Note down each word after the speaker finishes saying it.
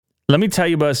Let me tell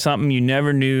you about something you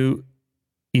never knew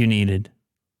you needed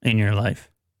in your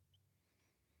life.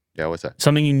 Yeah, what's that?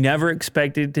 Something you never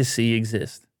expected to see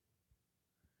exist.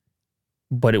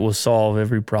 But it will solve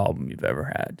every problem you've ever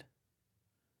had.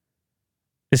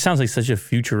 This sounds like such a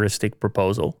futuristic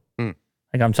proposal.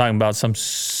 Like I'm talking about some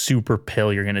super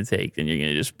pill you're going to take and you're going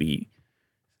to just be...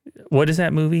 What is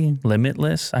that movie?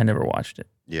 Limitless? I never watched it.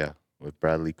 Yeah, with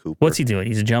Bradley Cooper. What's he doing?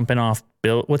 He's jumping off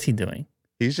Bill. What's he doing?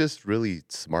 He's just really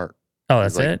smart. Oh,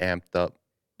 that's He's it? amped up.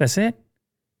 That's it?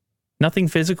 Nothing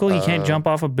physical? He can't jump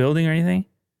off a building or anything?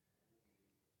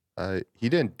 He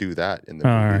didn't do that in the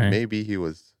movie. Right. Maybe he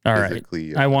was All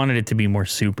physically... right. I wanted it to be more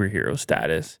superhero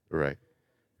status. Right.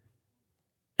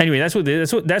 Anyway, that's what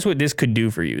this could do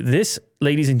for you. This,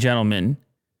 ladies and gentlemen,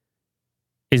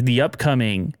 is the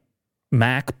upcoming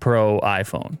Mac Pro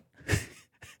iPhone.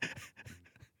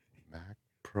 Mac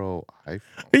Pro iPhone.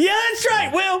 Yeah, that's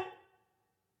right, Will.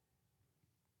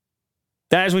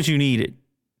 That is what you needed.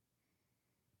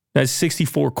 That's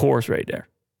 64 cores right there.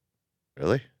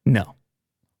 Really? No.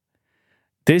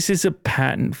 This is a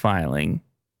patent filing,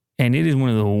 and it is one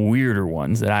of the weirder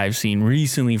ones that I've seen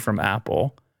recently from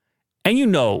Apple. And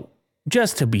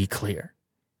just to be clear,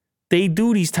 they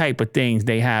do these type of things.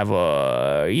 They have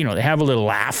they have a little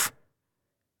laugh.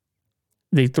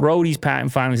 They throw these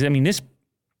patent filings. I mean, this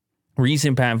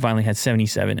recent patent filing had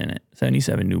 77 in it,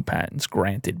 77 new patents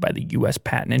granted by the U.S.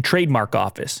 Patent and Trademark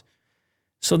Office.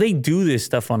 So they do this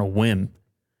stuff on a whim.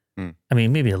 I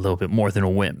mean, maybe a little bit more than a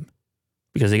whim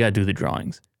because they got to do the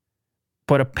drawings.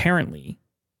 But apparently,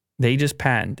 they just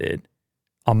patented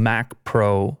a Mac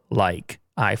Pro-like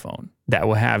iPhone that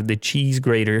will have the cheese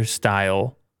grater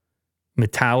style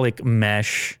metallic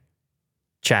mesh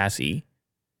chassis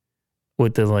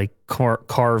with the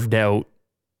carved out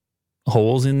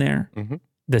holes in there. Mm-hmm.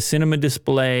 The cinema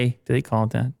display, do they call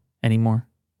it that anymore?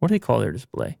 What do they call their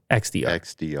display? XDR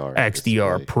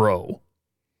display. Pro.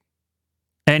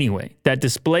 Anyway, that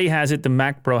display has it, the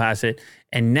Mac Pro has it,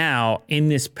 and now in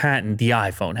this patent, the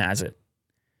iPhone has it.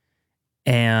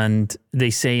 And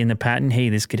they say in the patent, hey,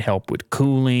 this could help with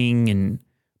cooling and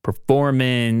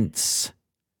performance.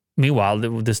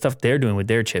 Meanwhile, the stuff they're doing with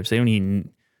their chips, they don't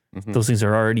even, those things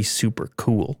are already super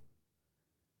cool.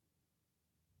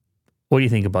 What do you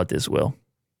think about this, Will?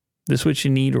 This what you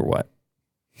need or what?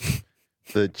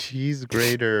 The cheese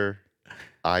grater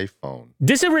iPhone.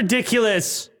 This is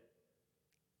ridiculous.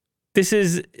 This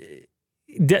is,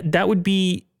 that would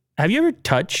be, have you ever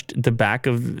touched the back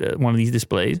of one of these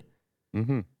displays?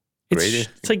 Mm-hmm.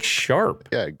 It's like sharp.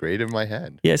 Yeah, great in my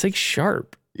hand. Yeah, it's like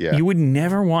sharp. Yeah. You would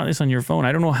never want this on your phone.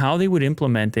 I don't know how they would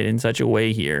implement it in such a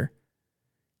way here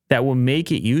that will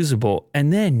make it usable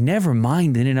and then never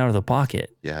mind in and out of the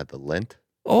pocket. Yeah, the lint.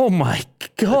 Oh my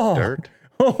God. The dirt.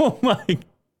 Oh my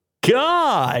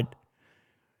God.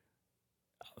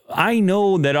 I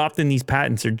know that often these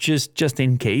patents are just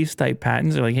in case type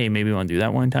patents. They're like, hey, maybe we want to do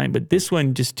that one time. But this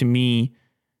one just to me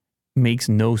makes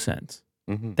no sense.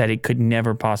 That it could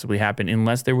never possibly happen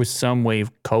unless there was some way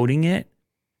of coating it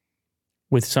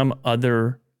with some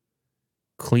other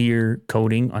clear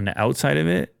coating on the outside of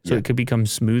it so it could become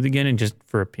smooth again and just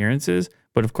for appearances.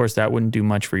 But of course, that wouldn't do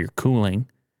much for your cooling.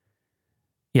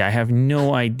 Yeah, I have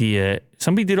no idea.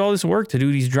 Somebody did all this work to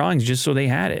do these drawings just so they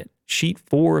had it. Sheet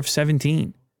 4 of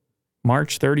 17,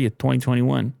 March 30th,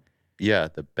 2021. Yeah,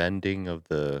 the bending of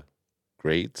the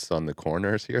grates on the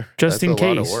corners here. Just in case. That's a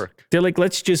lot of work. They're like,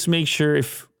 let's just make sure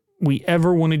if we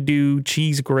ever want to do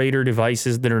cheese grater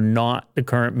devices that are not the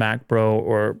current Mac Pro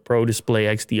or Pro Display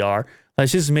XDR,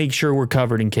 let's just make sure we're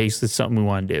covered in case that's something we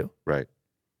want to do. Right.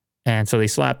 And so they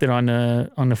slapped it on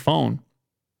the phone.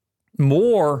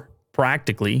 More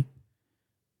practically,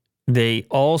 they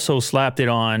also slapped it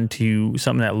on to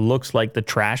something that looks like the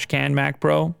trash can Mac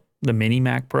Pro, the mini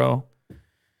Mac Pro.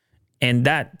 And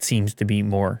that seems to be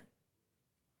more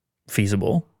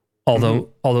feasible.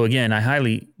 Although again, I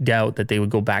highly doubt that they would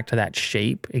go back to that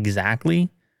shape exactly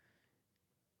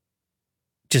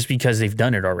just because they've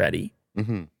done it already.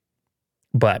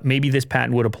 But maybe this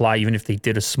patent would apply even if they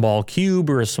did a small cube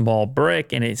or a small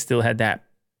brick and it still had that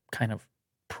kind of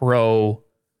pro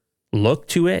look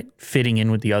to it, fitting in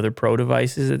with the other pro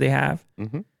devices that they have.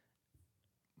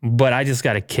 But I just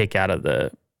got a kick out of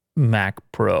the Mac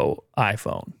Pro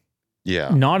iPhone. Yeah.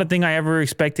 Not a thing I ever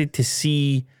expected to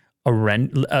see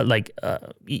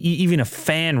even a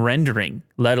fan rendering,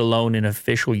 let alone an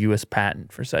official U.S.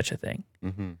 patent for such a thing.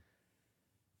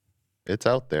 It's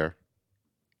out there.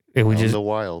 It would just the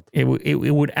wild. It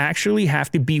would actually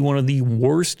have to be one of the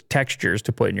worst textures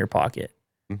to put in your pocket.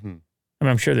 I mean,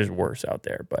 I'm sure there's worse out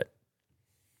there, but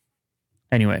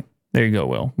anyway, there you go,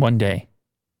 Will. One day,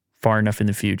 far enough in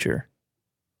the future,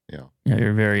 You know,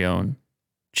 your very own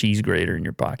cheese grater in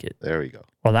your pocket. There we go.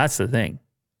 Well, that's the thing.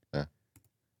 Yeah.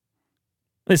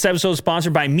 This episode is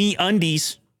sponsored by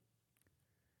MeUndies.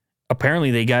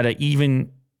 Apparently, they got an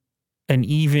even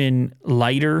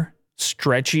lighter,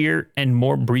 stretchier, and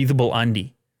more breathable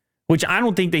undie, which I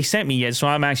don't think they sent me yet. So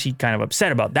I'm actually kind of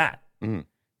upset about that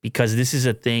because this is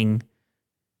a thing.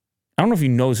 I don't know if you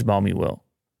know this about me, Will.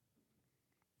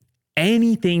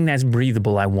 Anything that's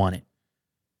breathable, I want it.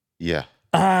 Yeah.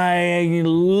 I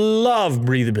love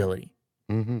breathability.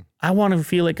 Mm-hmm. I want to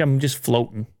feel like I'm just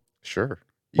floating. Sure.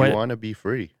 You want to be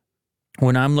free.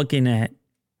 When I'm looking at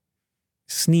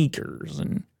sneakers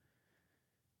and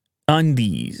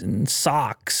undies and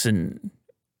socks and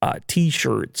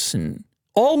T-shirts and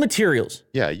all materials.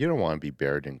 Yeah, you don't want to be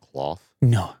buried in cloth.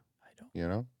 No, I don't. You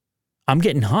know? I'm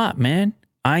getting hot, man.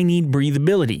 I need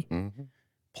breathability. Mm-hmm.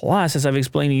 Plus, as I've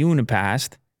explained to you in the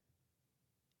past,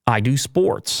 I do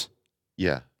sports.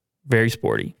 Yeah. Very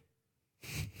sporty.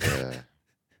 Yeah.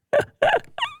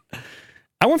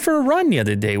 I went for a run the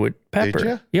other day with Pepper. Did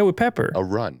you? Yeah, with Pepper. A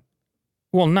run.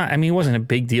 Well, it wasn't a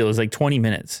big deal. It was like 20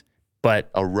 minutes. But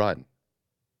A run.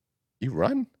 You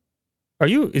run?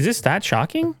 is this that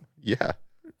shocking? Yeah.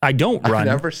 I don't run. I've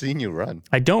never seen you run.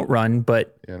 I don't run,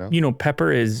 but You know?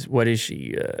 Pepper is, what is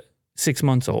she? 6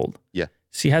 months old. Yeah.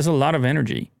 She has a lot of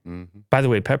energy. Mm-hmm. By the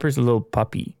way, Pepper's a little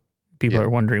puppy. People are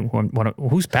wondering,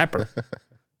 who's Pepper?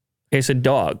 It's a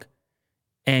dog.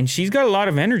 And she's got a lot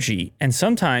of energy. And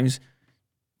sometimes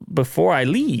before I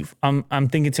leave, I'm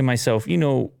thinking to myself,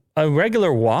 a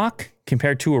regular walk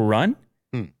compared to a run,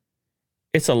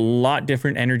 it's a lot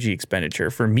different energy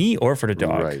expenditure for me or for the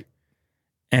dog. Right.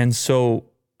 And so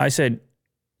I said,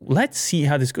 let's see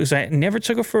how this goes. I never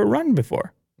took her for a run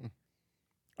before.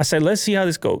 I said, let's see how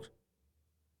this goes.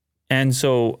 And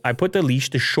so I put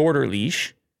the shorter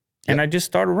leash, and I just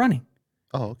started running.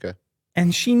 Oh, okay.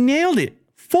 And she nailed it.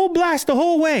 Full blast the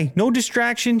whole way. No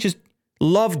distraction, just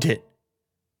loved it.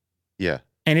 Yeah.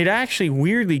 And it actually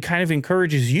weirdly kind of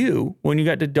encourages you when you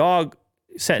got the dog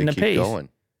setting the pace. Going.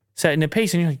 Setting the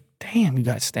pace, and you're like, damn, you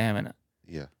got stamina.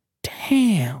 Yeah.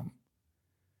 Damn.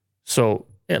 So,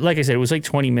 like I said, it was like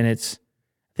 20 minutes.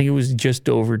 I think it was just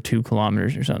over 2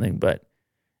 kilometers or something, but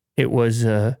it was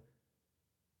a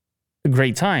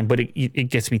great time. But it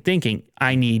gets me thinking,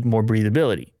 I need more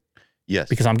breathability. Yes.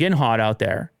 Because I'm getting hot out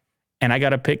there, and I got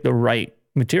to pick the right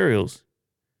materials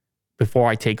before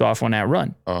I take off on that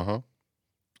run. Uh-huh.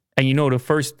 And the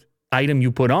first item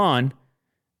you put on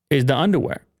is the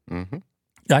underwear. Mm-hmm.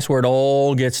 That's where it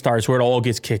all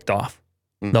gets kicked off.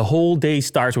 Mm-hmm. The whole day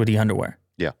starts with the underwear.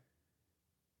 Yeah.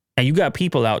 And you got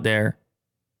people out there,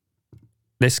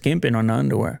 they're skimping on the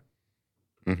underwear.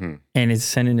 Mm-hmm. And it's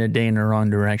sending their day in the wrong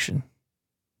direction.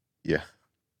 Yeah.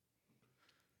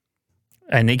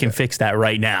 And they can fix that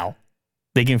right now.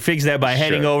 They can fix that by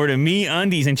heading over to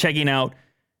MeUndies and checking out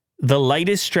the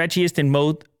lightest, stretchiest, and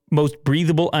most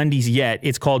breathable undies yet.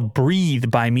 It's called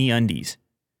Breathe by MeUndies.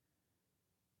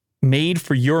 Made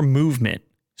for your movement.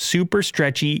 Super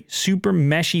stretchy, super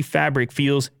meshy fabric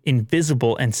feels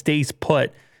invisible and stays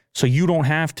put so you don't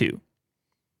have to.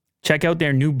 Check out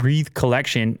their new Breathe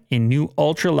collection in new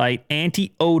ultralight,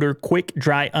 anti-odor, quick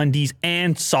dry undies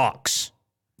and socks.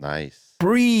 Nice.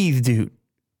 Breathe, dude.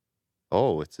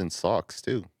 Oh, it's in socks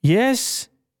too. Yes,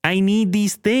 I need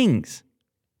these things.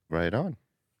 Right on.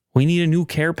 We need a new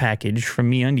care package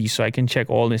from MeUndies so I can check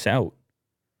all this out.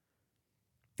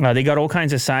 They got all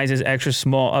kinds of sizes, extra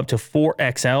small up to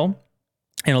 4XL,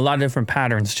 and a lot of different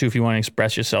patterns too. If you want to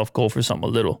express yourself, go for something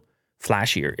a little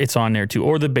flashier. It's on there too.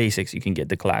 Or the basics. You can get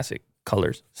the classic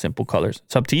colors, simple colors.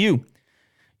 It's up to you.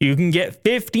 You can get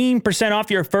 15%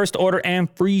 off your first order and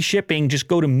free shipping. Just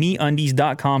go to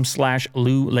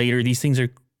MeUndies.com/Lou later. These things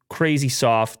are crazy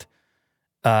soft.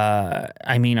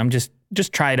 Just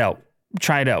try it out.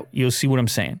 Try it out. You'll see what I'm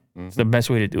saying. Mm-hmm. It's the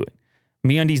best way to do it.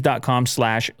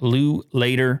 MeUndies.com/Lou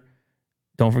later.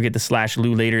 Don't forget the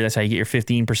 /Lou later. That's how you get your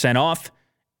 15% off.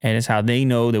 And it's how they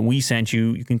know that we sent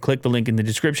you. You can click the link in the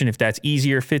description if that's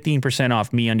easier. 15%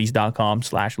 off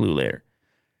MeUndies.com/Lou later.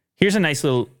 Here's a nice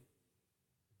little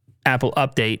Apple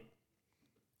update.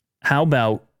 How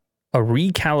about a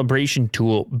recalibration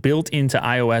tool built into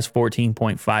iOS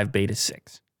 14.5 beta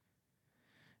 6?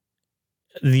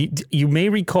 You may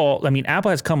recall,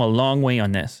 Apple has come a long way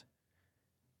on this.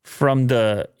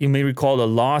 You may recall the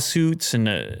lawsuits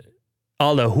and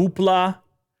all the hoopla.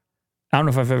 I don't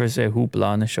know if I've ever said hoopla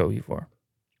on the show before.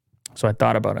 So I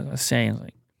thought about it. I was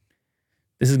saying,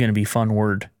 this is going to be a fun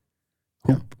word.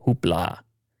 Hoopla.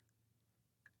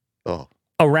 Oh.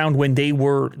 Around when they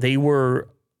were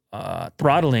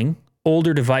throttling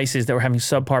older devices that were having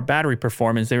subpar battery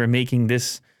performance, they were making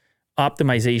this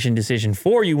optimization decision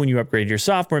for you when you upgrade your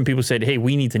software. And people said, hey,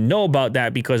 we need to know about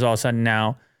that because all of a sudden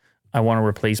now I want to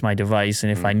replace my device.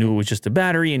 And if I knew it was just a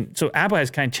battery. And so Apple has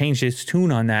kind of changed its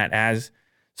tune on that as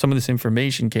some of this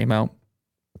information came out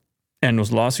and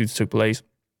those lawsuits took place.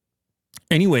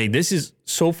 Anyway, this is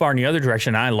so far in the other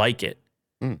direction. I like it.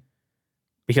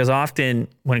 Because often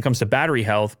when it comes to battery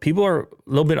health, people are a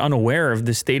little bit unaware of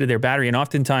the state of their battery. And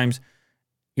oftentimes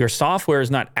your software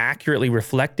is not accurately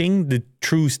reflecting the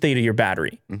true state of your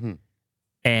battery.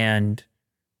 And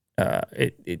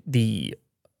the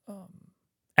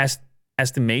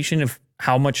estimation of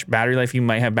how much battery life you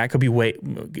might have back could be way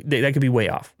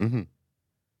off.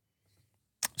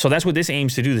 So that's what this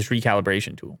aims to do, this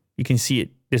recalibration tool. You can see it.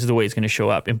 This is the way it's going to show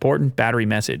up. Important battery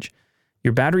message.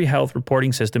 Your battery health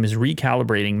reporting system is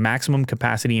recalibrating maximum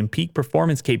capacity and peak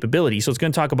performance capability. So it's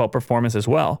going to talk about performance as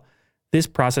well. This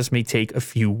process may take a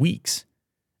few weeks.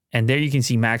 And there you can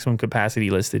see maximum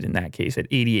capacity listed in that case at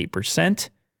 88%.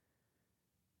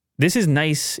 This is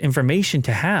nice information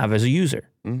to have as a user.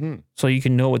 So you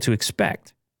can know what to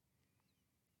expect.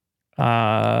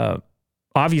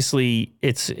 Obviously,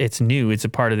 it's new. It's a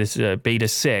part of this beta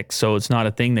 6, so it's not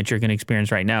a thing that you're going to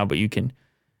experience right now, but you can...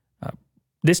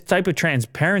 this type of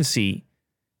transparency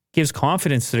gives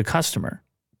confidence to the customer.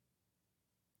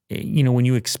 You know, when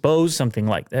you expose something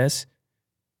like this,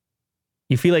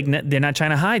 you feel like they're not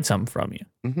trying to hide something from you.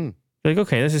 You're like,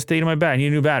 okay, this is the state of my battery. I need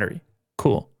a new battery.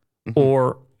 Cool.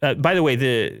 Or, by the way,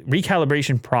 the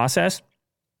recalibration process,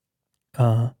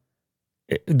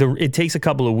 it takes a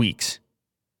couple of weeks.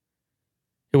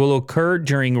 It will occur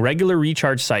during regular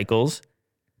recharge cycles,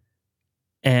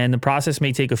 and the process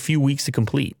may take a few weeks to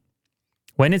complete.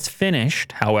 When it's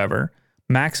finished, however,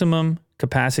 maximum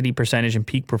capacity percentage and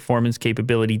peak performance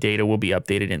capability data will be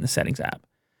updated in the settings app.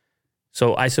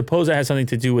 So I suppose that has something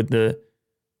to do with the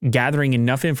gathering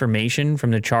enough information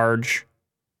from the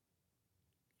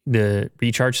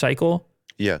recharge cycle.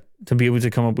 Yeah. To be able to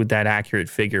come up with that accurate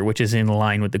figure, which is in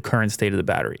line with the current state of the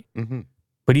battery.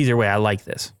 But either way, I like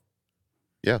this.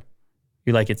 Yeah.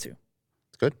 You like it too.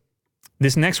 It's good.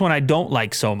 This next one I don't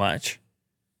like so much.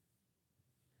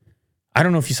 I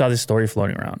don't know if you saw this story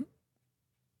floating around.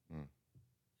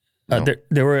 No.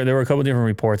 There were a couple different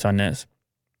reports on this.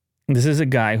 This is a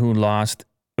guy who lost,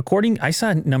 I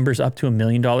saw numbers up to $1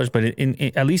 million, but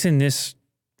at least in this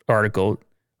article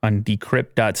on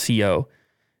decrypt.co,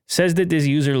 says that this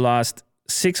user lost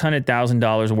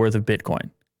 $600,000 worth of Bitcoin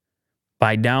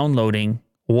by downloading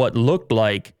what looked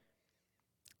like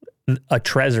a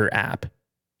Trezor app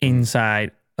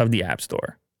inside of the App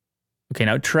Store. Okay,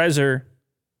 now Trezor,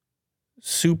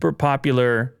 super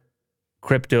popular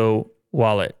crypto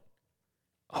wallet,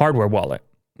 hardware wallet.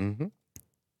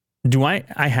 Do I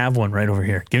have one right over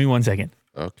here. Give me 1 second.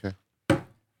 Okay.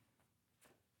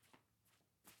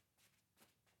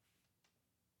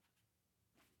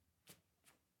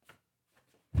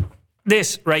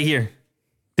 This right here.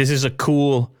 This is a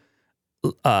cool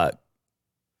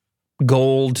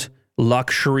gold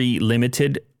luxury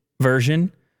limited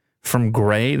version from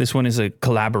Gray. This one is a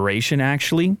collaboration,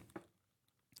 actually.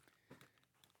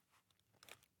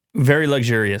 Very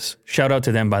luxurious. Shout out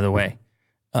to them, by the way.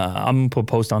 I'm going to put a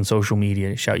post on social media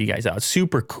to shout you guys out.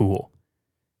 Super cool.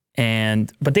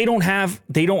 But they don't have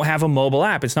a mobile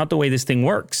app. It's not the way this thing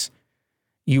works.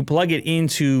 You plug it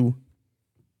into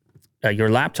your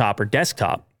laptop or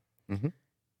desktop,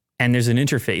 and there's an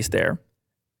interface there,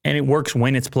 and it works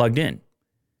when it's plugged in,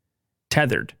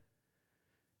 tethered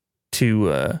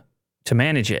to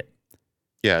manage it.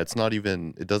 Yeah,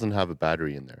 it doesn't have a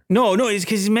battery in there. No, it's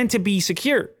because it's meant to be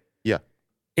secure. Yeah.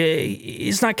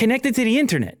 It's not connected to the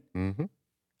internet.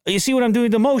 You see what I'm doing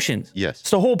with the motions? Yes. It's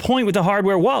the whole point with the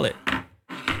hardware wallet.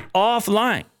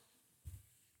 Offline.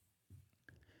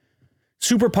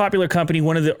 Super popular company,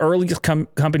 one of the earliest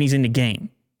companies in the game,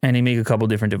 and they make a couple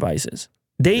different devices.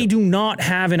 They do not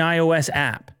have an iOS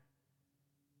app.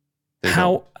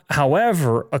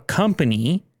 However, a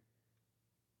company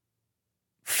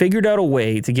figured out a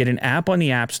way to get an app on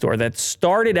the App Store that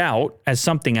started out as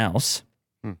something else.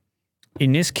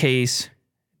 In this case,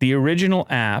 the original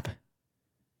app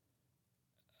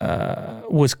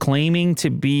was claiming to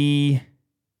be,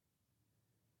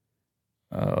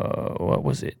 what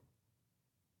was it?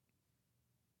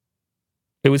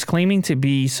 It was claiming to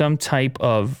be some type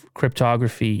of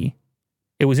cryptography.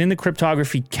 It was in the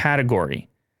cryptography category,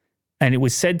 and it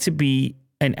was said to be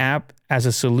an app as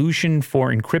a solution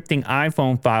for encrypting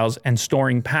iPhone files and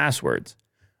storing passwords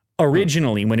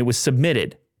originally when it was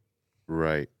submitted.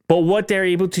 Right. But what they're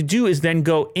able to do is then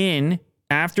go in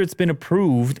after it's been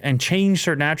approved and change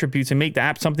certain attributes and make the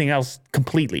app something else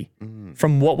completely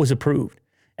from what was approved.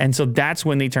 And so that's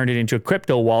when they turned it into a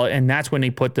crypto wallet, and that's when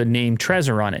they put the name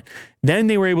Trezor on it. Then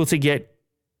they were able to get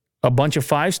a bunch of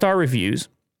 5-star reviews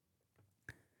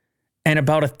and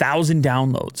about 1,000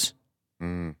 downloads.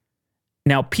 Mm.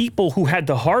 Now, people who had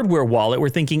the hardware wallet were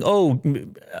thinking, oh,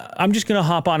 I'm just going to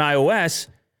hop on iOS,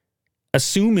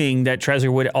 assuming that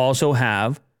Trezor would also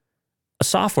have a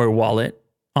software wallet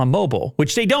on mobile,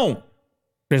 which they don't.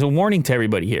 There's a warning to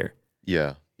everybody here.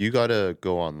 Yeah. You got to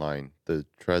go online. The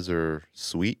Trezor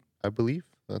Suite, I believe.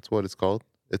 That's what it's called.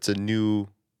 It's a new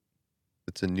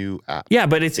app. Yeah,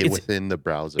 but it's within the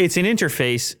browser. It's an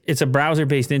interface. It's a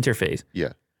browser-based interface.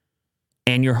 Yeah.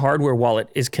 And your hardware wallet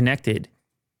is connected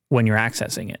when you're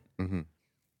accessing it. Mm-hmm.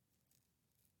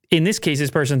 In this case,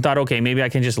 this person thought, okay, maybe I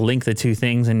can just link the two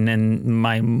things and then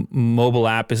my mobile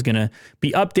app is going to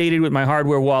be updated with my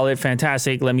hardware wallet.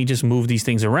 Fantastic. Let me just move these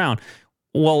things around.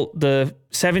 Well, the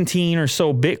 17 or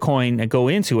so Bitcoin that go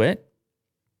into it,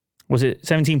 was it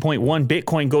 17.1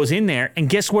 Bitcoin goes in there, and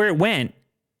guess where it went?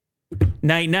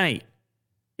 Night.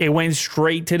 It went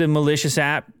straight to the malicious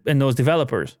app and those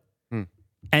developers.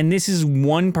 And this is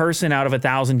one person out of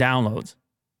 1,000 downloads.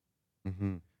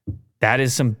 Mm-hmm. That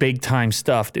is some big time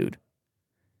stuff, dude.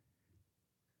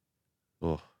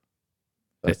 Oh,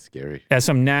 that's scary. That's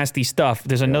some nasty stuff.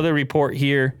 There's another report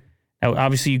here. Now,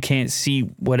 obviously, you can't see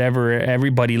whatever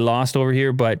everybody lost over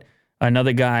here, but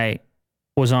another guy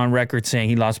was on record saying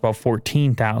he lost about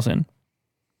 14,000.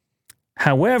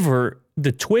 However,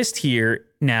 the twist here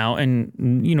now,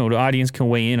 and you know the audience can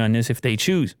weigh in on this if they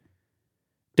choose.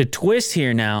 The twist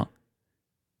here now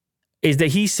is that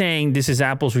he's saying this is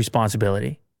Apple's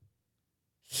responsibility.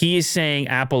 He is saying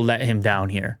Apple let him down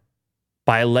here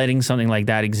by letting something like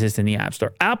that exist in the App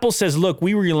Store. Apple says, look,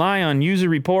 we rely on user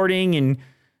reporting and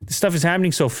the stuff is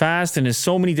happening so fast and there's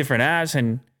so many different apps.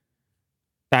 And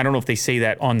I don't know if they say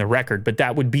that on the record, but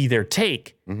that would be their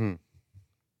take. Mm-hmm.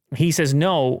 He says,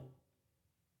 no,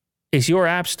 it's your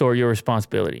App Store, your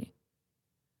responsibility.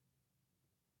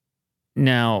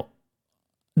 Now,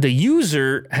 the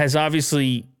user has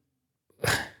obviously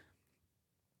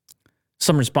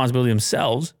some responsibility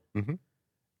themselves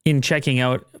in checking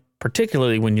out,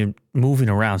 particularly when you're moving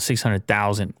around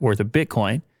 600,000 worth of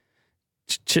Bitcoin,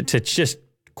 to just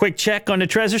quick check on the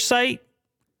Trezor site.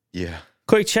 Yeah.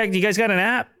 Quick check. You guys got an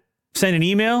app? Send an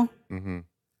email? Mm-hmm.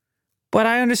 But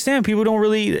I understand people don't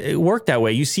really work that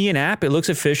way. You see an app, it looks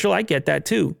official. I get that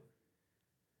too.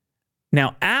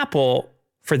 Now, Apple,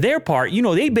 for their part, you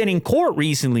know, they've been in court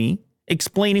recently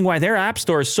explaining why their app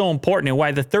store is so important and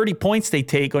why the 30 points they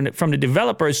take on it from the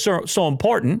developer is so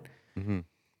important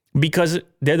because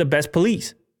they're the best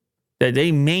police. That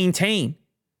they maintain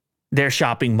their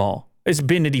shopping mall. It's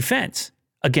been a defense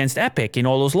against Epic in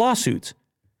all those lawsuits.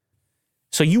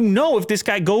 So you know if this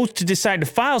guy goes to decide to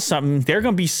file something, they're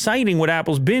going to be citing what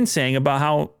Apple's been saying about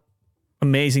how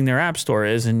amazing their app store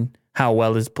is and how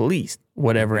well it's policed,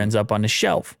 whatever ends up on the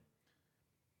shelf.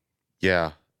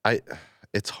 Yeah,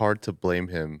 it's hard to blame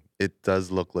him. It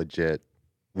does look legit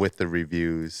with the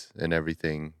reviews and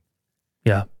everything.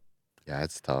 Yeah. Yeah,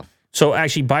 it's tough. So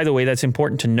actually, by the way, that's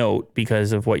important to note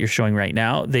because of what you're showing right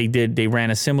now. They ran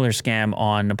a similar scam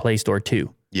on the Play Store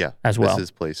too. Yeah, as well. This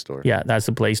is Play Store. Yeah, that's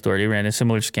the Play Store. They ran a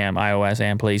similar scam, iOS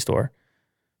and Play Store.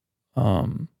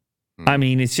 I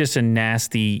mean, it's just a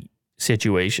nasty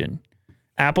situation.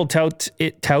 Apple touts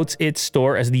its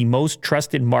store as the most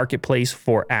trusted marketplace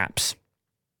for apps.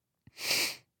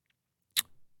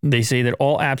 They say that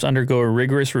all apps undergo a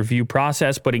rigorous review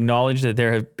process, but acknowledge that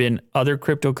there have been other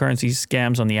cryptocurrency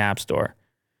scams on the App Store.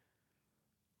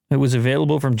 It was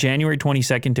available from January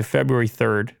 22nd to February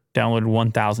 3rd, downloaded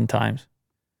 1,000 times.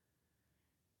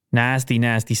 Nasty,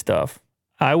 nasty stuff.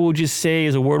 I will just say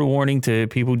as a word of warning to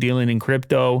people dealing in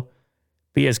crypto,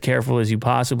 be as careful as you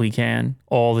possibly can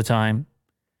all the time.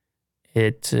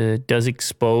 It does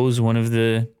expose one of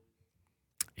the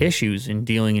issues in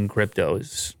dealing in crypto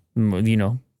is, you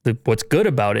know, what's good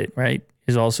about it, right,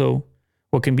 is also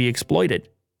what can be exploited.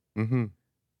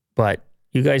 But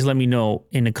you guys let me know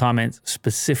in the comments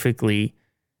specifically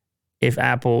if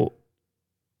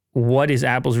what is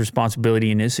Apple's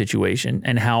responsibility in this situation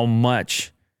and how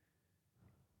much,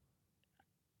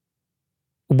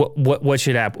 what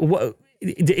should Apple,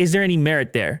 is there any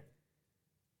merit there?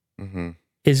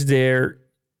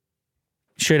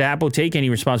 Should Apple take any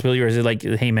responsibility or is it like,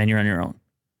 hey man, you're on your own?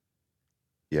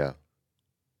 Yeah.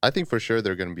 I think for sure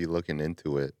they're going to be looking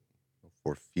into it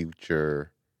for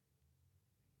future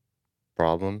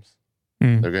problems.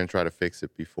 They're going to try to fix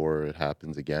it before it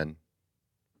happens again.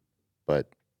 But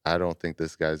I don't think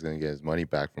this guy's going to get his money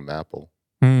back from Apple.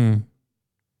 None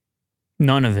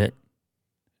of it.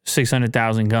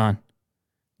 600,000 gone.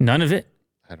 None of it?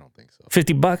 I don't think so.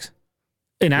 $50?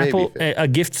 An Maybe Apple,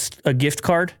 50. a gift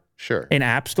card? Sure. An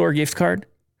App Store gift card?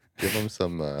 Give them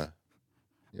some,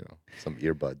 some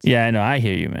earbuds. Yeah, I know. I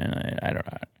hear you, man.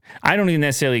 I don't even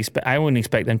necessarily expect, I wouldn't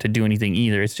expect them to do anything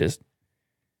either. It's just,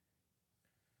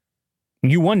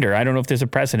 you wonder. I don't know if there's a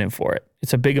precedent for it.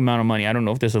 It's a big amount of money. I don't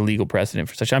know if there's a legal precedent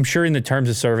for such. I'm sure in the terms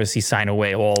of service, he signed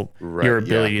away all your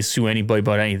ability to sue anybody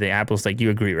about anything. Apple's like,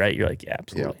 you agree, right? You're like, yeah,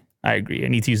 absolutely. Yeah. I agree. I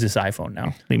need to use this iPhone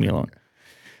now. Leave me alone.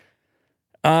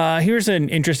 Here's an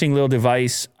interesting little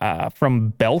device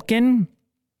from Belkin.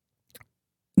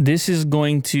 This is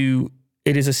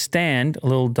it is a stand, a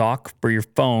little dock for your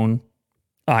iPhone.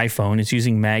 It's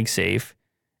using MagSafe.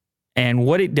 And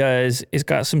what it does is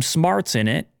got some smarts in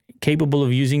it, capable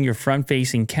of using your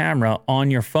front-facing camera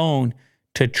on your phone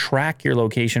to track your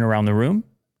location around the room.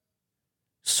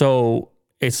 So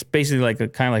it's basically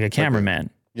kind of like a cameraman.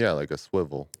 Like a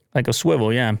swivel. Like a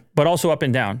swivel, yeah. But also up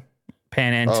and down.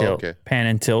 Pan and tilt. Okay. Pan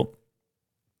and tilt.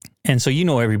 And so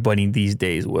everybody these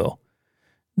days will.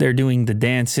 They're doing the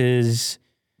dances.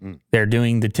 They're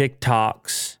doing the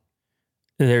TikToks.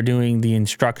 They're doing the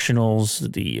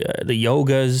instructionals, the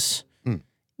yogas,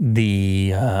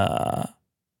 the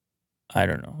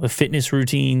the fitness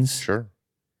routines. Sure.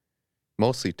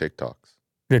 Mostly TikToks.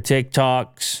 The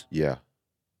TikToks. Yeah.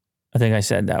 I think I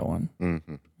said that one.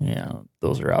 Mm-hmm. Yeah,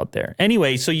 those are out there.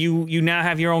 Anyway, so you now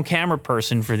have your own camera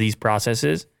person for these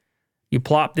processes. You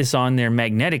plop this on there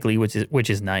magnetically, which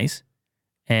is nice.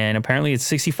 And apparently it's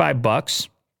 $65.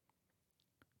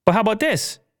 But how about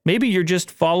this? Maybe you're just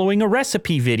following a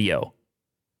recipe video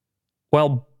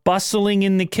while bustling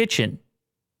in the kitchen.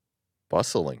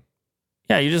 Bustling?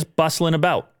 Yeah, you're just bustling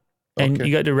about. And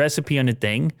you got the recipe on the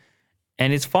thing,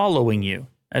 and it's following you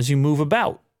as you move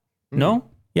about. No?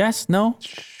 Yes? No?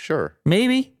 Sure.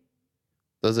 Maybe?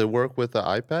 Does it work with the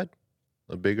iPad?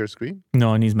 A bigger screen?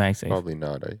 No, it needs MagSafe. Probably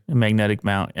not, eh? A magnetic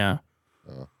mount, yeah.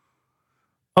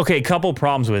 Okay, couple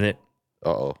problems with it.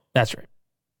 Uh-oh. That's right.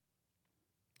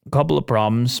 A couple of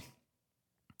problems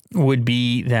would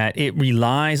be that it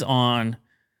relies on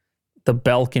the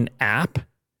Belkin app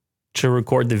to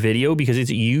record the video because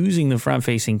it's using the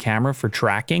front-facing camera for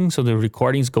tracking, so the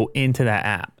recordings go into that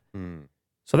app.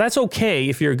 So that's okay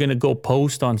if you're going to go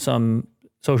post on some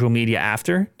social media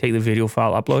after, take the video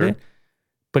file, upload it.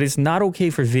 But it's not okay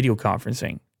for video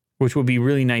conferencing, which would be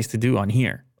really nice to do on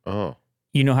here. Oh.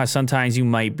 You know how sometimes you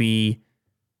might be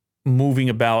moving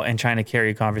about and trying to carry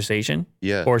a conversation?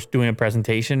 Yeah. Or doing a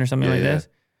presentation or something like this?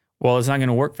 Well, it's not going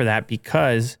to work for that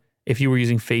because if you were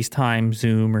using FaceTime,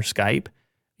 Zoom, or Skype,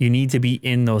 you need to be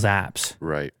in those apps.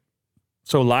 Right.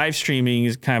 So live streaming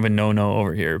is kind of a no-no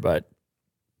over here, but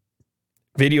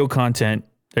video content,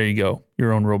 there you go.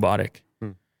 Your own robotic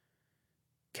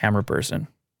camera person.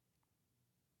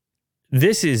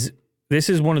 This is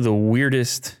one of the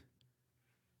weirdest.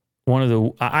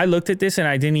 I looked at this and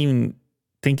I didn't even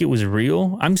think it was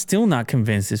real. I'm still not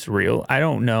convinced it's real. I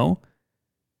don't know.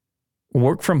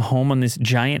 Work from home on this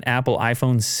giant Apple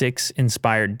iPhone 6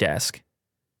 inspired desk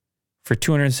for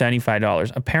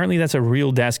 $275. Apparently that's a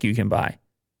real desk you can buy.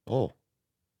 Oh.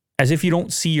 As if you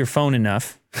don't see your phone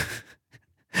enough.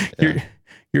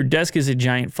 Your desk is a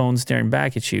giant phone staring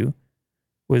back at you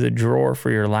with a drawer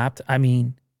for your laptop. I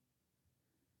mean,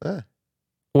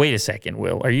 wait a second,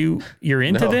 Will. You're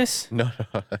into this? No,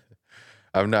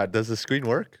 I'm not. Does the screen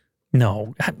work?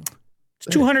 No.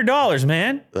 It's $200,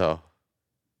 man. Oh.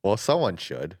 Well, someone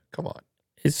should. Come on.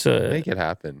 It's make it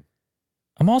happen.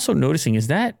 I'm also noticing, is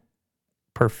that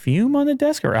perfume on the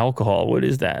desk or alcohol? What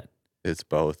is that? It's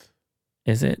both.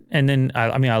 Is it? And then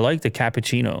I like the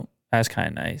cappuccino. That's kind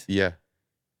of nice. Yeah.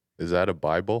 Is that a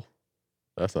Bible?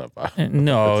 That's not a Bible.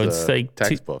 No, it's like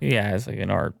textbook. It's like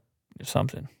an art or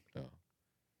something.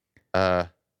 It's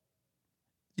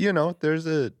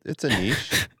a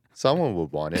niche. Someone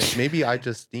would want it. Maybe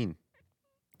Justine.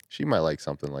 She might like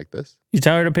something like this. You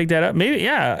tell her to pick that up? Maybe,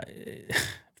 yeah.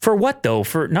 For what though?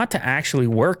 For not to actually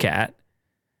work at?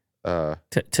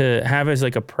 To have as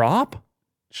like a prop?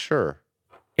 Sure.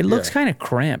 It looks kind of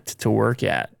cramped to work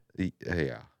at.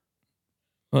 Yeah.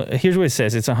 Here's what it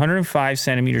says. It's 105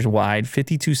 centimeters wide,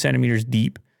 52 centimeters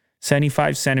deep,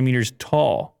 75 centimeters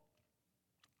tall.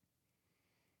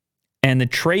 And the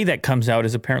tray that comes out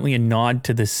is apparently a nod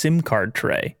to the SIM card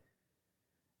tray.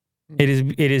 It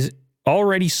is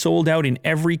already sold out in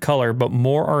every color, but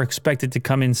more are expected to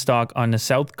come in stock on the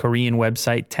South Korean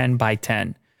website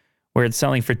 10x10, where it's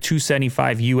selling for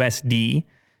 $275 USD.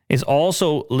 It's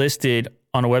also listed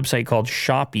on a website called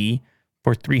Shopee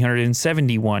for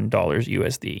 $371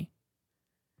 USD.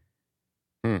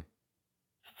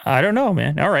 I don't know,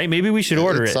 man. All right, maybe we should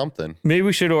order it. Something. Maybe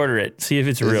we should order it. See if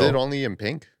it's real. Is it only in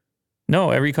pink? No,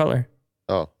 every color.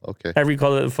 Oh, okay. Every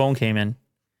color the phone came in.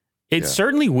 It's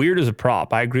certainly weird as a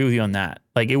prop. I agree with you on that.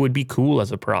 Like, it would be cool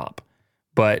as a prop.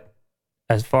 But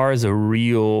as far as a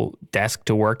real desk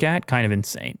to work at, kind of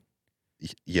insane.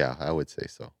 Yeah, I would say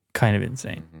so. Kind of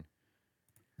insane. Mm-hmm.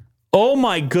 Oh,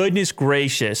 my goodness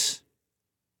gracious.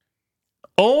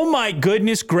 Oh, my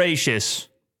goodness gracious.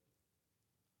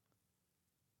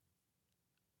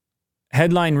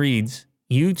 Headline reads,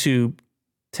 YouTube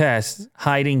tests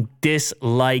hiding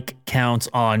dislike counts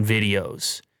on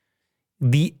videos.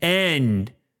 The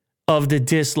end of the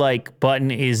dislike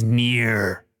button is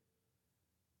near.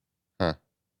 Huh.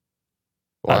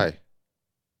 Why?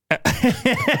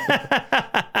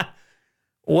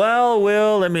 Well,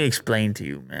 Will, let me explain to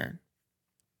you, man.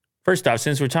 First off,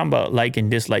 since we're talking about like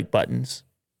and dislike buttons,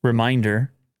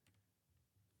 reminder.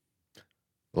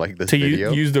 Like this to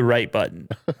video? Use the right button.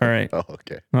 All right. Oh,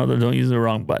 okay. No, don't use the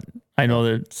wrong button. I know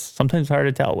that it's sometimes hard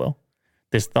to tell, Will.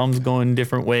 This thumb's going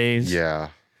different ways. Yeah.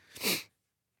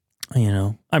 You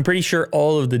know, I'm pretty sure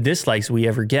all of the dislikes we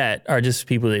ever get are just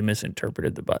people that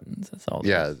misinterpreted the buttons. That's all.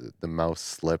 Yeah, the mouse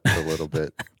slipped a little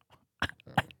bit.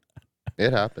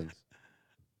 It happens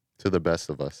to the best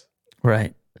of us.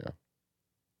 Right. Yeah.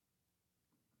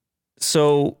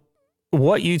 So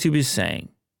what YouTube is saying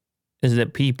is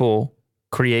that people,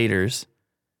 creators,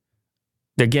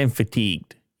 they're getting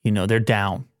fatigued. You know, they're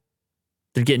down.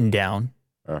 They're getting down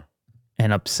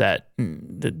and upset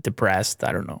and depressed.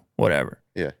 I don't know, whatever.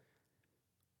 Yeah.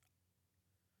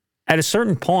 At a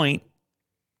certain point,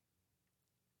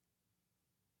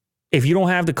 if you don't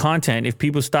have the content, if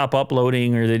people stop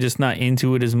uploading or they're just not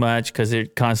into it as much because they're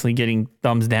constantly getting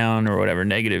thumbs down or whatever,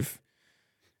 negative.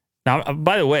 Now,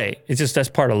 by the way, it's just that's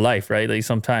part of life, right? Like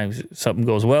sometimes something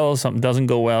goes well, something doesn't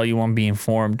go well. You want to be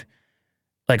informed.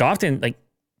 Like often, like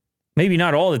maybe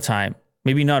not all the time,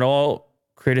 maybe not all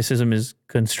criticism is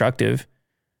constructive,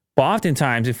 but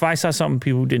oftentimes if I saw something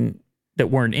people that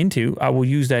weren't into, I will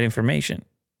use that information.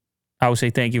 I would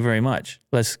say, thank you very much.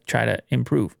 Let's try to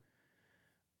improve.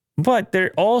 But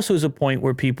there also is a point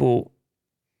where people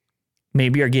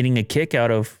maybe are getting a kick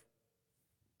out of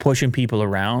pushing people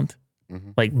around,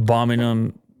 like bombing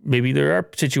them. Maybe there are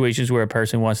situations where a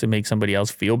person wants to make somebody else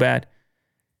feel bad,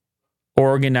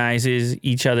 organizes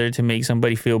each other to make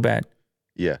somebody feel bad.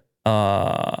 Yeah.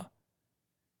 A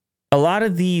lot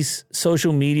of these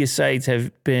social media sites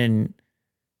have been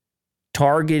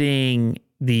targeting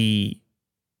the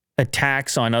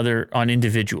attacks on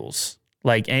individuals,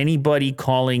 like anybody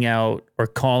calling out or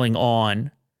calling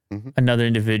on another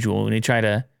individual, and they try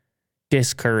to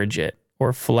discourage it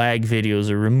or flag videos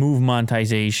or remove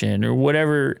monetization or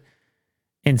whatever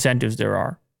incentives there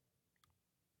are.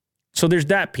 So there's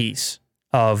that piece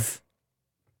of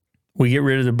we get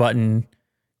rid of the button,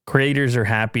 creators are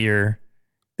happier,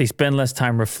 they spend less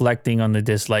time reflecting on the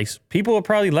dislikes. People are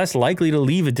probably less likely to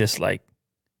leave a dislike.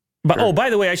 But oh, by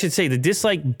the way, I should say the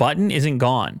dislike button isn't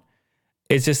gone.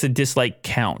 It's just a dislike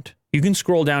count. You can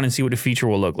scroll down and see what the feature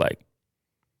will look like.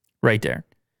 Right there.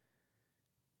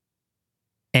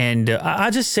 And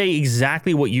I'll just say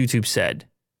exactly what YouTube said.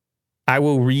 I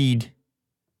will read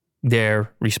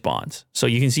their response. So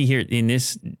you can see here in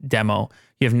this demo,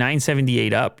 you have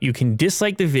 978 up. You can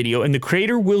dislike the video and the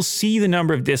creator will see the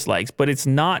number of dislikes, but it's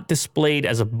not displayed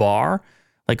as a bar,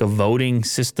 like a voting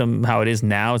system, how it is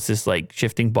now. It's this like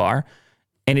shifting bar.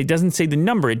 And it doesn't say the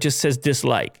number. It just says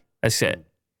dislike. That's it.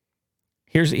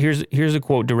 Here's a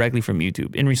quote directly from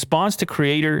YouTube. In response to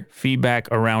creator feedback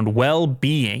around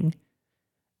well-being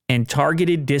and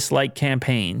targeted dislike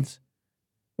campaigns,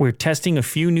 we're testing a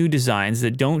few new designs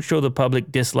that don't show the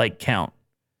public dislike count.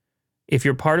 If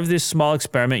you're part of this small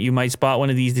experiment, you might spot one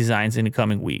of these designs in the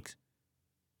coming weeks.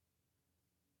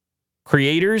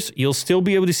 Creators, you'll still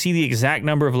be able to see the exact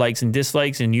number of likes and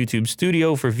dislikes in YouTube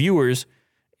Studio. For viewers,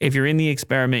 if you're in the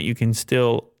experiment, you can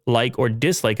still like or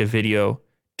dislike a video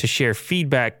to share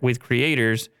feedback with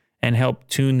creators and help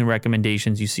tune the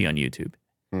recommendations you see on YouTube.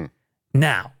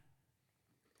 Now,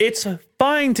 it's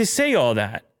fine to say all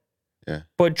that,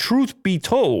 but truth be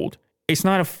told, it's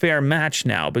not a fair match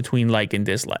now between like and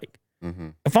dislike.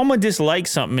 If I'm going to dislike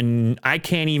something and I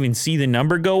can't even see the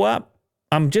number go up,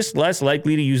 I'm just less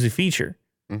likely to use the feature.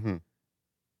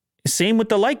 Same with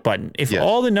the like button. If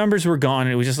all the numbers were gone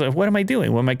and it was just like, what am I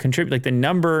doing? What am I contributing? Like the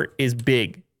number is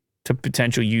big to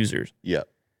potential users. Yeah.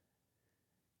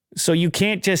 So you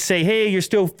can't just say, hey, you're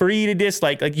still free to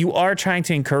dislike. Like you are trying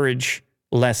to encourage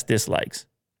less dislikes,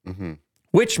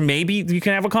 which maybe you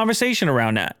can have a conversation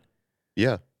around that.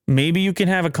 Yeah. Maybe you can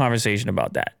have a conversation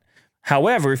about that.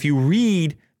 However, if you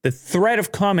read the thread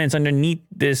of comments underneath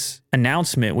this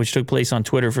announcement, which took place on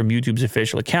Twitter from YouTube's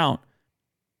official account,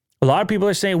 A lot of people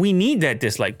are saying we need that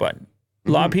dislike button.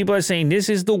 A lot of people are saying this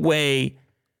is the way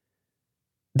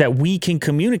that we can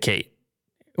communicate.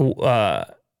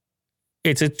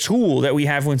 It's a tool that we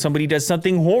have when somebody does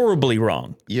something horribly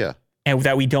wrong. Yeah. And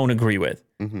that we don't agree with.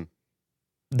 Mm-hmm.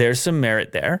 There's some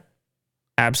merit there.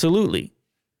 Absolutely.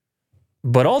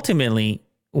 But ultimately,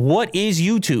 what is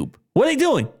YouTube? What are they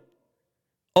doing?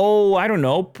 Oh, I don't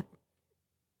know.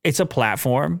 It's a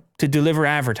platform to deliver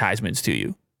advertisements to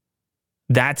you.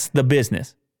 That's the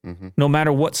business. Mm-hmm. No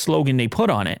matter what slogan they put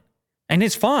on it. And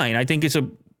it's fine. I think it's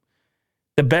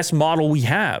the best model we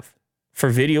have for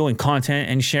video and content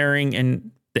and sharing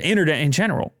and the internet in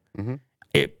general. Mm-hmm.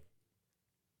 It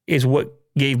is what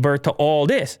gave birth to all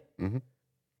this. Mm-hmm.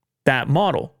 That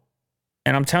model.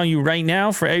 And I'm telling you right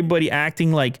now, for everybody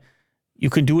acting like you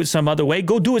can do it some other way,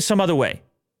 go do it some other way.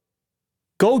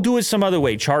 Go do it some other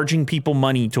way, charging people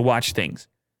money to watch things.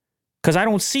 Because I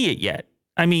don't see it yet.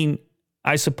 I mean,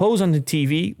 I suppose on the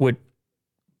TV with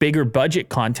bigger budget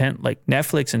content like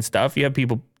Netflix and stuff, you have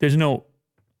people, there's no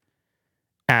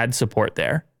ad support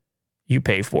there. You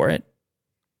pay for it.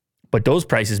 But those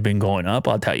prices been going up,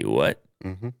 I'll tell you what.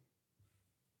 Mm-hmm.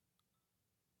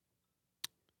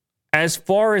 As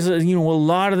far as, a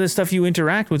lot of the stuff you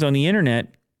interact with on the internet,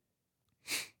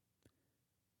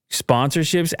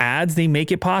 sponsorships, ads, they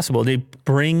make it possible. They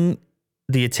bring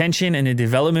the attention and the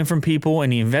development from people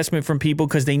and the investment from people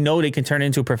because they know they can turn it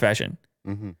into a profession.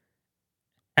 Mm-hmm.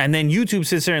 And then YouTube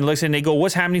sits there and looks and they go,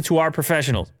 what's happening to our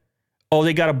professionals? Oh,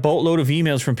 they got a boatload of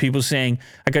emails from people saying,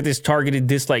 I got this targeted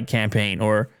dislike campaign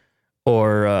or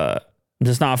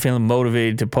just not feeling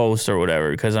motivated to post or whatever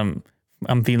because I'm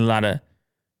getting a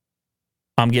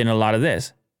lot of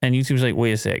this. And YouTube's like,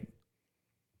 wait a sec.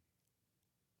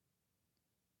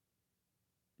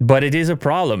 But it is a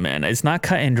problem, man. It's not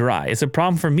cut and dry. It's a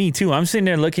problem for me, too. I'm sitting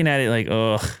there looking at it like,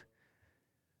 ugh,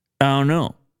 I don't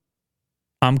know.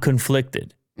 I'm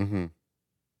conflicted. Mm-hmm.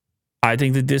 I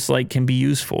think the dislike can be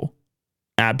useful.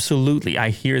 Absolutely. I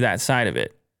hear that side of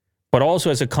it. But also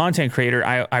as a content creator,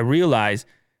 I realize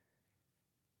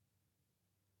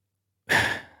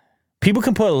people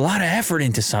can put a lot of effort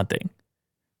into something.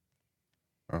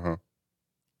 Uh-huh.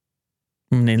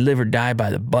 And they live or die by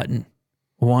the button.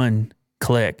 One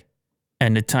click.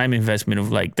 And the time investment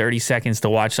of like 30 seconds to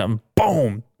watch something.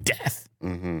 Boom. Death.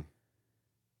 Mm-hmm.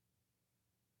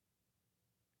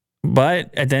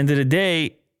 But at the end of the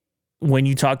day, when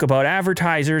you talk about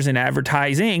advertisers and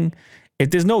advertising, if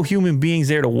there's no human beings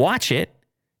there to watch it,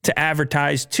 to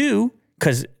advertise to,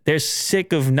 because they're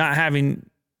sick of not having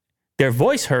their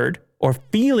voice heard or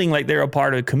feeling like they're a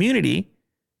part of the community,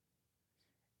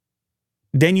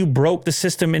 then you broke the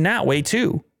system in that way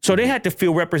too. So they had to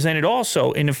feel represented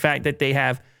also in the fact that they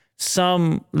have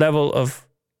some level of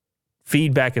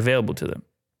feedback available to them.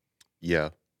 Yeah.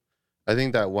 I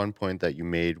think that one point that you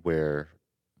made where,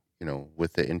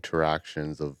 with the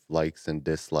interactions of likes and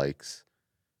dislikes,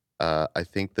 I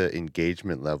think the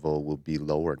engagement level will be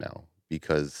lower now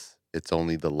because it's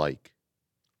only the like.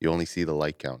 You only see the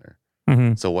like counter.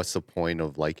 Mm-hmm. So what's the point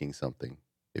of liking something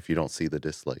if you don't see the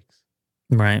dislikes?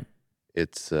 Right.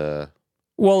 It's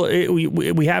well,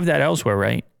 we have that elsewhere,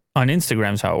 right? On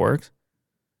Instagram's how it works.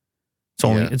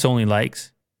 It's only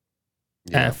likes.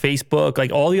 yeah. Facebook,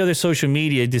 like all the other social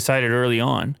media decided early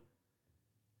on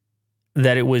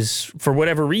that it was, for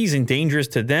whatever reason, dangerous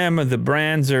to them or the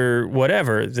brands or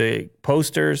whatever, the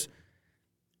posters,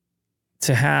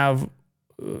 to have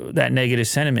that negative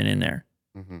sentiment in there.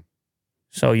 Mm-hmm.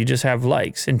 So you just have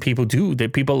likes, and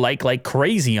people like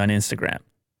crazy on Instagram.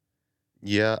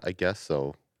 Yeah, I guess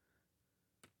so.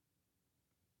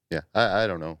 Yeah, I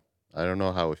don't know. I don't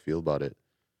know how I feel about it.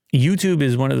 YouTube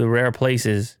is one of the rare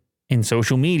places in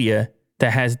social media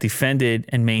that has defended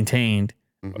and maintained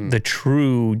Mm-hmm. the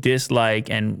true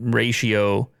dislike and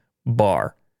ratio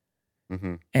bar.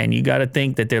 Mm-hmm. And you got to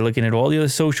think that they're looking at all the other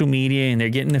social media and they're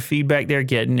getting the feedback they're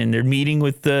getting, and they're meeting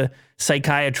with the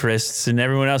psychiatrists and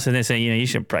everyone else, and they're saying, you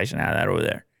should price have that over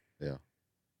there. Yeah.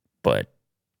 But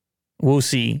we'll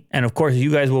see. And of course,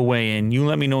 you guys will weigh in. You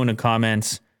let me know in the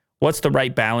comments, what's the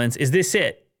right balance? Is this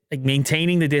it? Like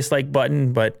maintaining the dislike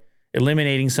button, but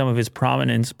eliminating some of its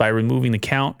prominence by removing the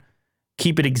count?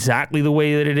 Keep it exactly the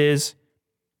way that it is?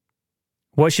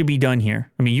 What should be done here?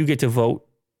 I mean, you get to vote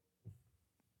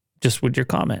just with your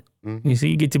comment. Mm-hmm. You see,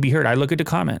 you get to be heard. I look at the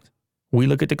comments. We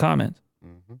look at the comments.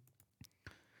 Mm-hmm.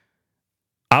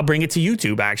 I'll bring it to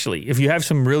YouTube, actually. If you have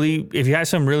some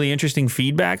really interesting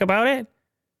feedback about it,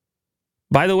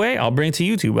 by the way, I'll bring it to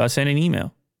YouTube. I'll send an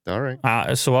email. All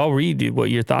right. So I'll read what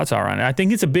your thoughts are on it. I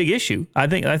think it's a big issue. I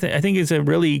think it's a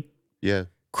really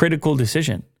critical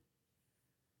decision.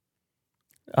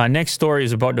 Next story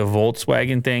is about the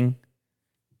Volkswagen thing.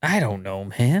 I don't know,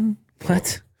 man.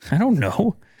 What? I don't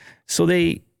know. So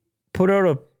they put out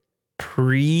a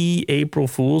pre-April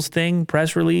Fool's thing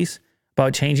press release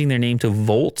about changing their name to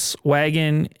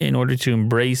Volkswagen in order to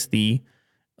embrace the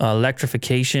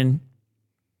electrification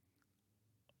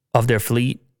of their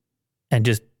fleet and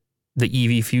just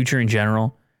the EV future in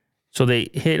general. So they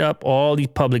hit up all these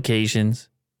publications.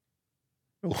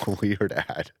 Weird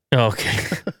ad.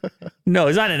 Okay. No,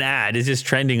 it's not an ad. It's just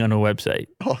trending on a website.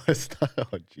 Oh, it's not.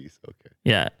 Oh, jeez. Okay.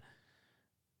 Yeah.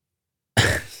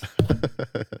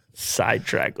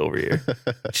 Sidetrack over here.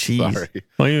 Jeez. Sorry.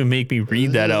 Don't even make me read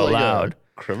This that is out like a loud.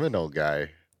 criminal guy.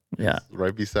 Yeah. It's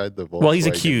right beside the Volkswagen Well, he's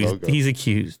accused. logo. He's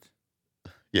accused.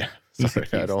 Yeah. he's Sorry, I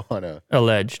accused. don't want to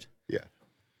Alleged.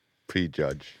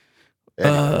 prejudge.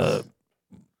 So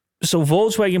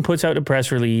Volkswagen puts out a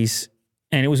press release,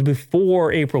 and it was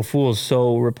before April Fool's,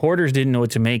 so reporters didn't know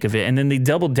what to make of it. And then they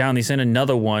doubled down. They sent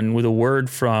another one with a word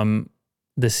from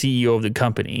the CEO of the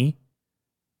company.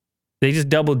 They just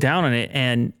doubled down on it,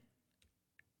 and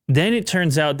then it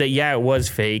turns out that, yeah, it was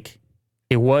fake.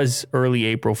 It was early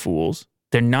April Fool's.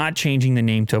 They're not changing the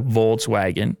name to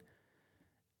Volkswagen.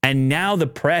 And now the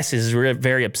press is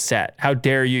very upset. How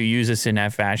dare you use us in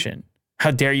that fashion? How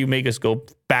dare you make us go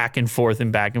back and forth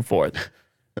and back and forth?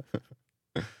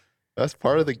 That's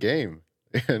part of the game.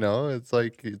 You know, it's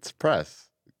like it's press.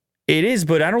 It is,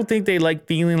 but I don't think they like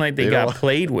feeling like they got don't-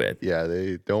 played with. Yeah,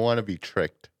 they don't want to be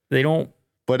tricked. They don't,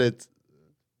 But it's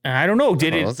I don't know.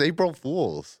 Did it's it? April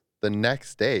Fool's. The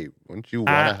next day, wouldn't you want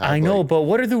to have? I know, like- but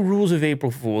what are the rules of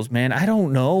April Fool's, man? I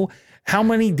don't know. How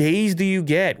many days do you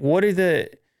get? What are the,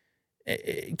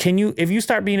 can you, if you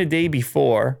start being a day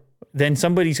before, then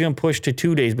somebody's going to push to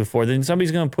 2 days before, then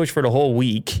somebody's going to push for the whole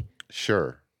week.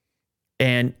 Sure.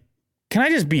 And can I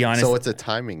just be honest? So it's a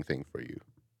timing thing for you.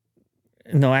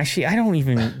 No, actually, I don't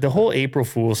even, the whole April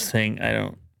Fool's thing, I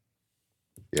don't.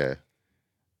 Yeah.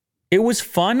 It was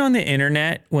fun on the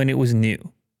internet when it was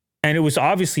new. And it was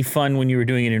obviously fun when you were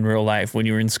doing it in real life, when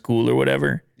you were in school or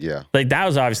whatever. Yeah. Like, that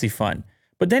was obviously fun.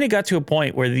 But then it got to a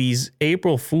point where these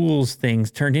April Fool's things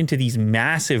turned into these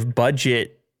massive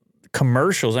budget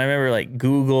commercials. I remember like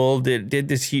Google did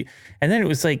this. And then it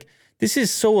was like, this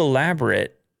is so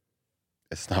elaborate.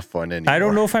 It's not fun anymore. I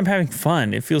don't know if I'm having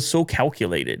fun. It feels so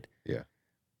calculated. Yeah.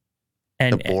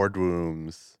 And The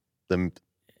boardrooms, the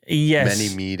yes,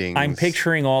 many meetings. I'm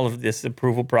picturing all of this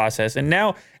approval process. And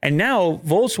now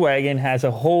Volkswagen has a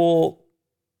whole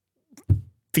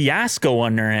fiasco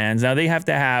on their hands. Now they have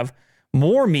to have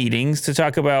more meetings to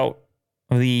talk about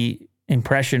the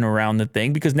impression around the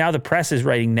thing, because now the press is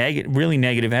writing really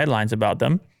negative headlines about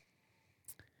them.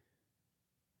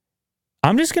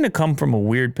 I'm just going to come from a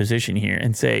weird position here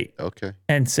and say, Okay.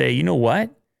 you know what?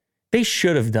 They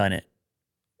should have done it.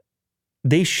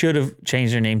 They should have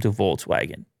changed their name to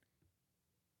Volkswagen.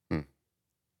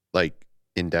 Like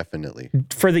indefinitely.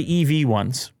 For the EV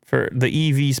ones, for the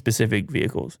EV specific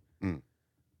vehicles. Mm.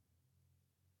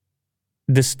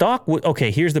 The stock,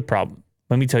 okay, here's the problem.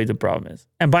 Let me tell you the problem is.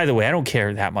 And by the way, I don't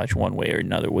care that much one way or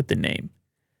another with the name.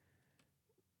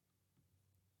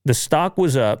 The stock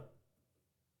was up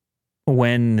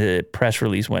when the press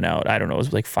release went out. I don't know, it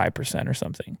was like 5% or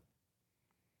something.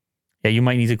 Yeah, you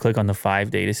might need to click on the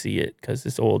 5-day to see it because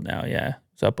it's old now. Yeah,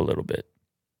 it's up a little bit.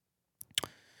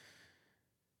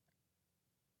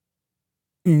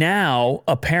 Now,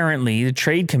 apparently, the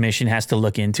Trade Commission has to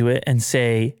look into it and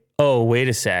say, oh, wait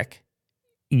a sec.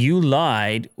 You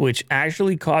lied, which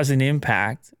actually caused an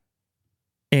impact,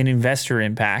 an investor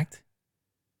impact.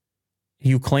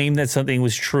 You claimed that something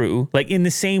was true, like in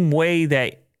the same way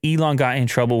that Elon got in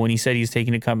trouble when he said he was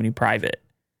taking the company private.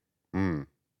 Mm.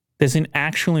 There's an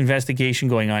actual investigation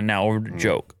going on now over the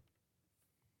joke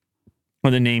or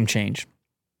the name change.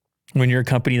 When you're a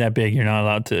company that big, you're not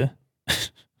allowed to.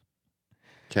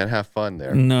 Can't have fun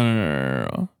there.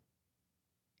 No.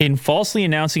 In falsely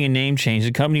announcing a name change,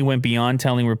 the company went beyond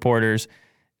telling reporters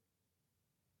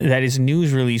that its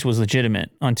news release was legitimate.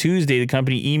 On Tuesday, the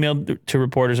company emailed to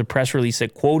reporters a press release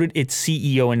that quoted its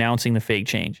CEO announcing the fake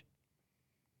change.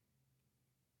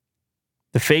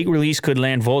 The fake release could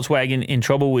land Volkswagen in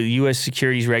trouble with U.S.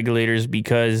 securities regulators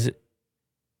because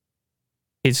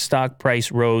its stock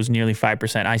price rose nearly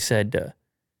 5%. I said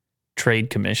Trade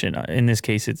Commission. In this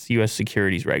case, it's U.S.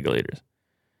 securities regulators.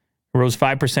 It rose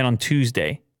 5% on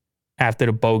Tuesday after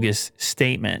the bogus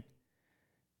statement.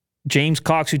 James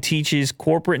Cox, who teaches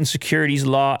corporate and securities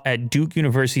law at Duke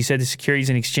University, said the Securities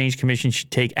and Exchange Commission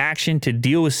should take action to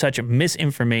deal with such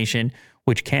misinformation,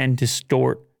 which can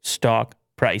distort stock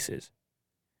prices.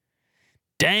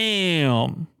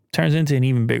 Damn. Turns into an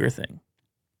even bigger thing.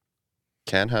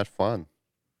 Can't have fun.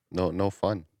 No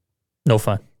fun. No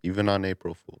fun. even on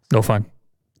April Fools. No fun.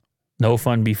 No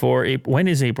fun before April. When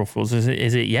is April Fool's? Is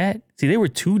it yet? See, they were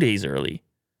 2 days early.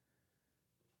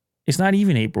 It's not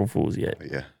even April Fool's yet.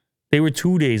 Yeah. They were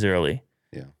 2 days early.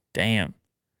 Yeah. Damn.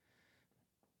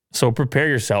 So prepare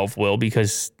yourself, Will,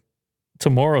 because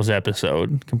tomorrow's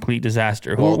episode, complete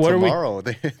disaster. Well, What tomorrow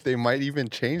they might even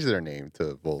change their name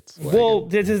to Volkswagen. Well,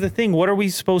 this is the thing. What are we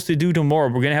supposed to do tomorrow?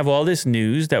 We're gonna have all this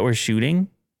news that we're shooting.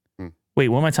 Wait,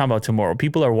 what am I talking about tomorrow?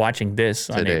 People are watching this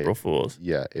on Today. April Fool's.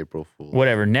 Yeah, April Fools.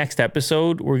 Whatever. Next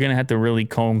episode, we're gonna have to really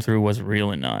comb through what's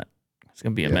real and not. It's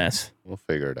gonna be a mess. We'll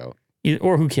figure it out.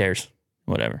 Or who cares?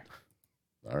 Whatever.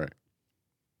 All right.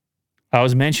 I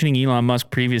was mentioning Elon Musk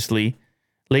previously.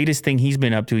 Latest thing he's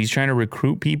been up to, he's trying to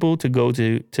recruit people to go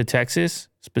to Texas,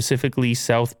 specifically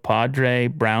South Padre,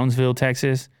 Brownsville,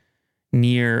 Texas,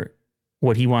 near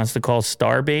what he wants to call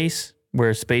Starbase,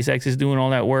 where SpaceX is doing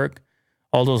all that work,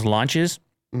 all those launches.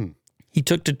 He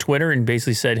took to Twitter and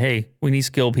basically said, hey, we need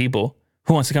skilled people.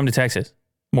 Who wants to come to Texas?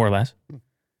 More or less.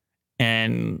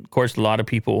 And of course, a lot of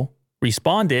people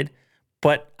responded,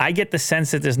 but I get the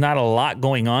sense that there's not a lot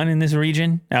going on in this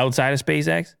region outside of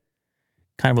SpaceX.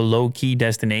 Kind of a low-key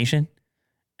destination.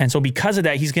 And so because of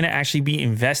that, he's going to actually be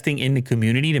investing in the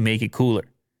community to make it cooler.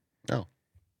 Oh.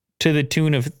 To the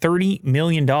tune of $30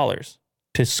 million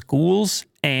to schools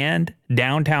and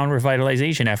downtown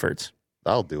revitalization efforts.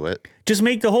 I'll do it. Just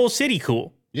make the whole city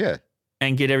cool. Yeah.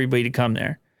 And get everybody to come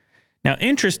there. Now,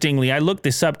 interestingly, I looked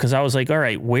this up because I was like, all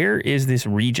right, where is this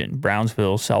region?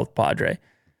 Brownsville, South Padre.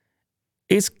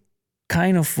 It's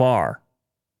kind of far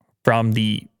from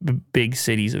the big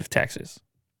cities of Texas.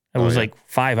 It was like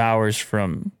 5 hours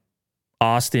from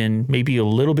Austin, maybe a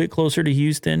little bit closer to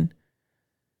Houston,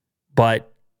 but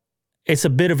it's a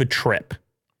bit of a trip.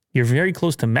 You're very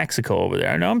close to Mexico over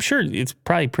there. Now, I'm sure it's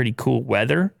probably pretty cool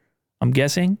weather, I'm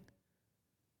guessing.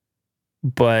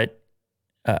 But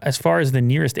as far as the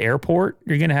nearest airport,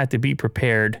 you're going to have to be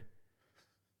prepared.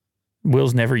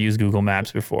 Will's never used Google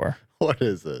Maps before. What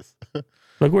is this?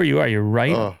 Look where you are. You're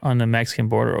right on the Mexican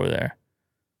border over there.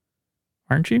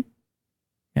 Aren't you?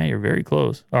 Yeah, you're very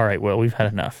close. All right, well, we've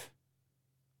had enough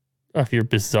of your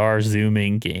bizarre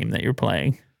zooming game that you're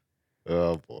playing.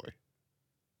 Oh, boy.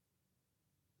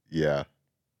 Yeah.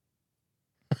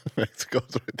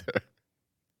 Mexico's right there.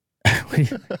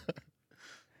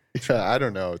 Yeah, I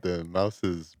don't know. The mouse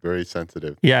is very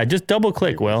sensitive. Yeah, just double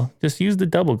click, Will. Just use the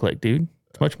double click, dude.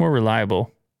 It's much more reliable.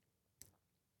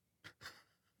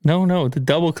 No, the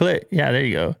double click. Yeah, there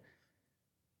you go.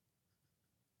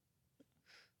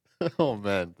 Oh,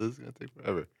 man. This is going to take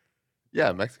forever.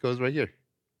 Yeah, Mexico's right here.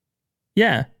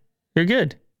 Yeah, you're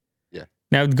good. Yeah.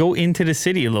 Now go into the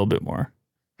city a little bit more.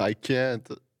 I can't.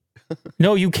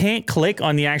 No, you can't click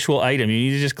on the actual item. You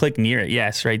need to just click near it.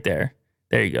 Yes, right there.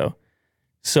 There you go.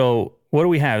 So what do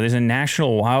we have? There's a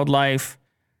national wildlife.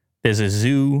 There's a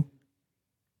zoo.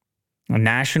 A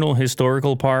national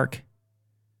historical park.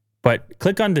 But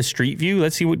click on the street view.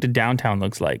 Let's see what the downtown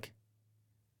looks like.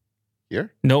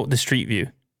 Here? No, the street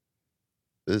view.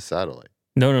 This is satellite.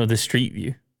 No, the street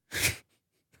view.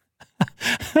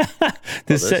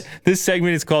 This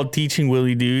segment is called Teaching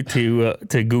Willie Doo to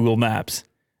Google Maps.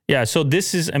 Yeah, so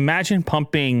this is, imagine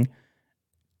pumping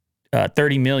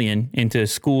 30 million into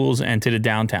schools and to the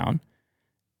downtown.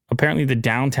 Apparently the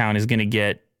downtown is going to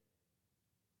get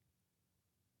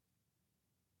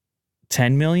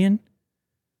 10 million.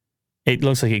 It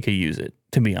looks like it could use it,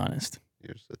 to be honest.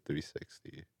 Here's the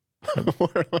 360.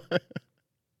 Where am I?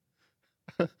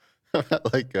 I'm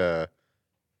at like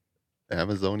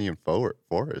Amazonian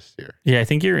forest here. Yeah, I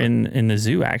think you're in the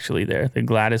zoo actually there, the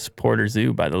Gladys Porter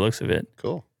Zoo by the looks of it.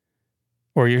 Cool.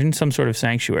 Or you're in some sort of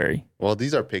sanctuary. Well,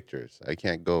 these are pictures. I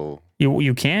can't go.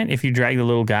 You can't if you drag the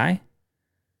little guy?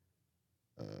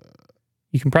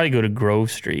 You can probably go to Grove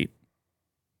Street.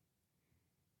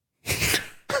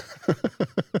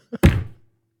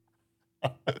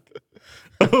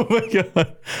 Oh my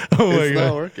God. Oh my It's God.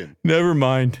 not working. Never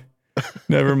mind.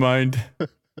 Never mind.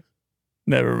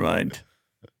 Never mind.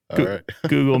 All right.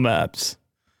 Google Maps.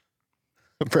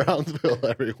 Brownsville,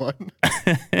 everyone.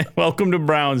 Welcome to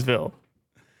Brownsville.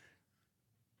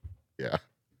 Yeah.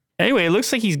 Anyway, it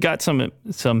looks like he's got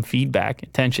some feedback,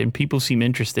 attention. People seem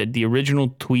interested. The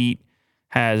original tweet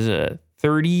has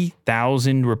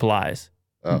 30,000 replies.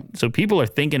 Oh. So people are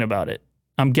thinking about it.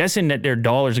 I'm guessing that their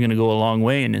dollar's going to go a long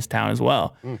way in this town as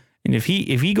well. And if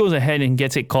he goes ahead and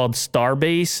gets it called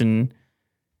Starbase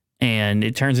and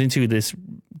it turns into this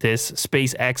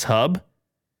SpaceX hub,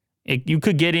 you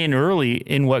could get in early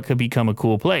in what could become a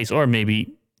cool place. Or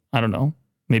maybe, I don't know,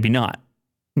 maybe not.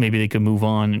 Maybe they could move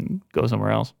on and go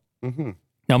somewhere else. Mm-hmm.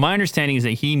 Now, my understanding is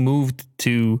that he moved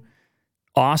to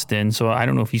Austin, so I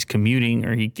don't know if he's commuting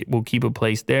or he will keep a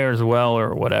place there as well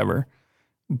or whatever.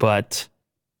 But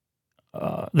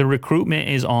the recruitment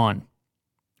is on.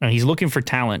 And he's looking for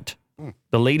talent.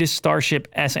 The latest Starship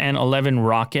SN-11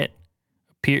 rocket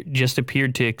just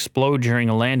appeared to explode during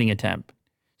a landing attempt.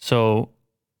 So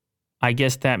I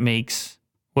guess that makes,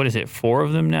 4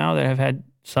 of them now that have had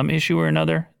some issue or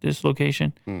another, this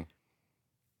location?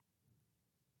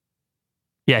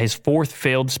 Yeah, his 4th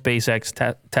failed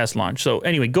SpaceX test launch. So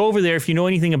anyway, go over there. If you know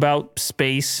anything about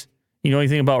space, you know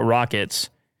anything about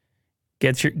rockets,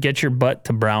 get your butt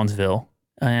to Brownsville.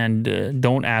 And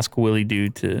don't ask Willie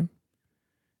Dude to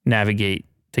navigate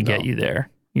to get you there.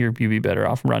 You'd be better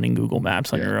off running Google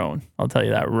Maps on your own. I'll tell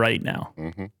you that right now.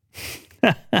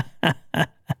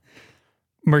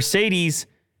 Mercedes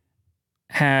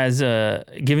has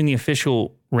given the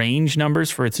official range numbers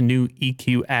for its new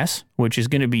EQS, which is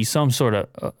going to be some sort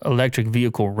of electric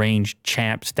vehicle range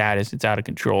champ status. It's out of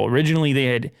control. Originally, they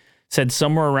had said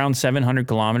somewhere around 700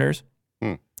 kilometers.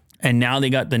 And now they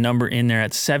got the number in there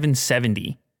at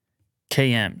 770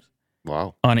 kms.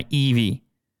 Wow. On an EV.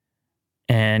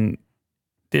 And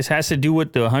this has to do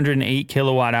with the 108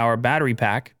 kilowatt hour battery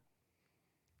pack.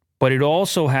 But it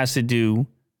also has to do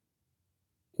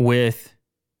with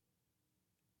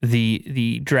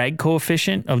the drag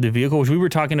coefficient of the vehicle, which we were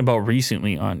talking about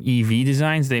recently on EV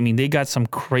designs. They got some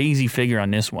crazy figure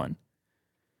on this one.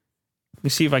 Let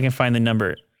me see if I can find the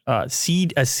number. A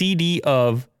CD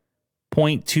of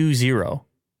 0.20,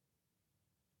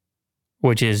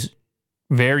 which is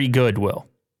very good, Will.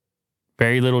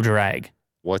 Very little drag.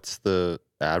 What's the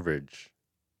average?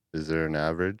 Is there an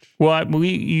average? Well,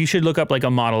 you should look up like a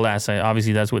Model S.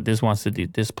 Obviously, that's what this wants to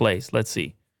displace. Let's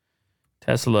see.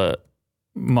 Tesla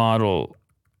Model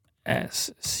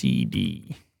S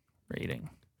CD rating.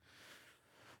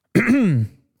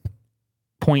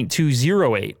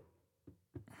 0.208.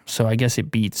 So I guess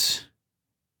it beats.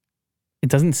 It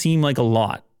doesn't seem like a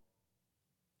lot.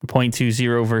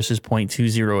 0.20 versus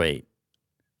 0.208.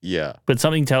 Yeah. But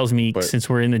something tells me, since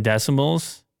we're in the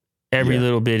decimals, every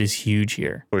little bit is huge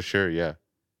here. For sure, yeah.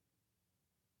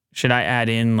 Should I add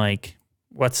in,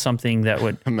 what's something that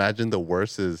would... Imagine the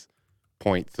worst is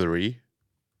 0.3.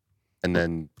 And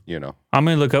then, I'm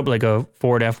going to look up a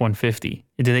Ford F-150.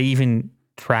 Do they even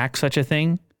track such a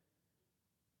thing?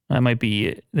 That might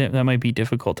be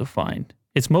difficult to find.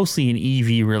 It's mostly an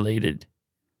EV related.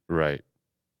 Right.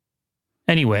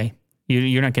 Anyway,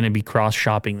 you're not going to be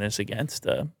cross-shopping this against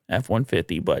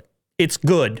F-150, but it's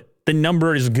good. The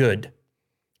number is good.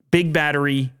 Big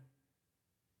battery,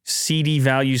 CD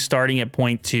value starting at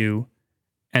 0.2,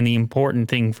 and the important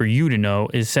thing for you to know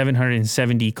is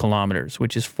 770 kilometers,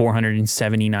 which is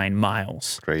 479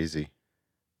 miles. Crazy.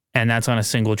 And that's on a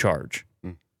single charge.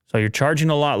 So you're charging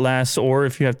a lot less, or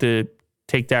if you have to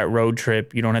take that road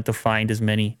trip, you don't have to find as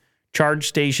many charge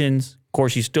stations. Of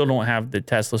course, you still don't have the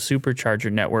Tesla supercharger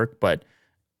network, but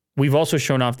we've also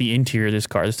shown off the interior of this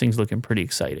car. This thing's looking pretty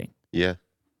exciting. Yeah.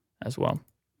 As well.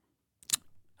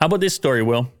 How about this story,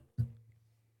 Will?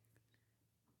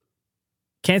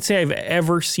 Can't say I've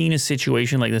ever seen a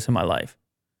situation like this in my life.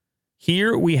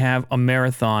 Here we have a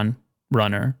marathon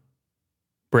runner,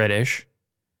 British,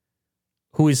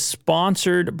 who is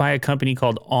sponsored by a company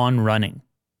called On Running.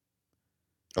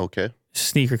 Okay.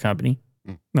 Sneaker company,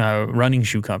 running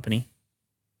shoe company.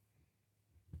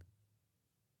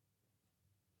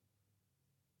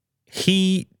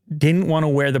 He didn't want to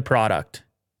wear the product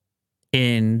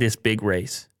in this big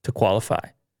race to qualify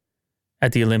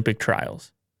at the Olympic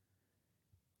trials.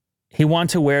 He wanted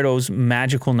to wear those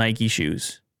magical Nike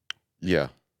shoes. Yeah.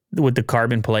 With the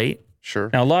carbon plate. Sure.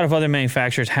 Now, a lot of other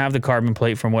manufacturers have the carbon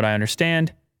plate from what I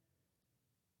understand.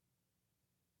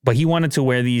 But he wanted to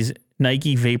wear these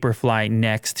Nike Vaporfly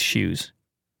Next shoes.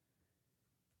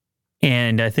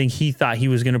 And I think he thought he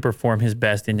was going to perform his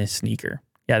best in his sneaker.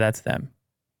 Yeah, that's them.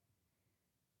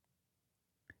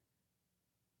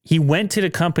 He went to the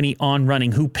company On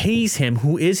Running, who pays him,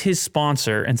 who is his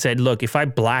sponsor, and said, look, if I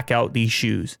black out these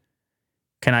shoes,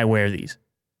 can I wear these?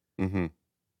 Mm-hmm.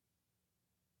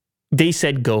 They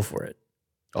said, go for it.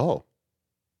 Oh.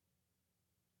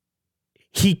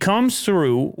 He comes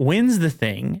through, wins the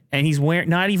thing, and he's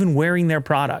not even wearing their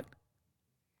product.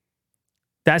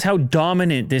 That's how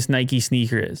dominant this Nike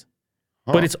sneaker is.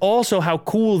 Huh. But it's also how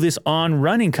cool this On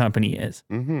Running company is.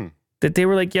 Mm-hmm. That they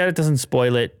were like, yeah, it doesn't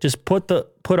spoil it. Just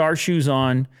put our shoes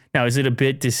on. Now, is it a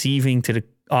bit deceiving to the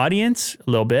audience? A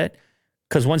little bit.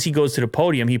 Because once he goes to the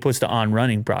podium, he puts the On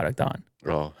Running product on.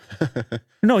 Oh.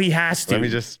 No, he has to. Let me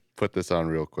just put this on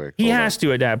real quick. He has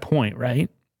to at that point, right?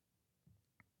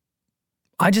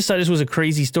 I just thought this was a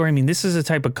crazy story. I mean, this is a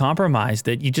type of compromise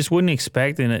that you just wouldn't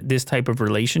expect in this type of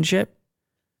relationship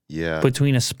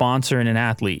between a sponsor and an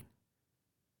athlete.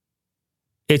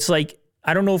 It's like,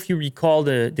 I don't know if you recall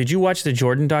did you watch the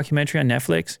Jordan documentary on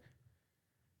Netflix?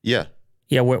 Yeah.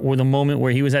 Yeah, where the moment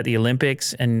where he was at the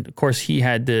Olympics, and of course he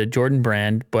had the Jordan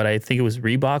brand, but I think it was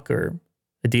Reebok or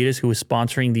Adidas who was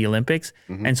sponsoring the Olympics.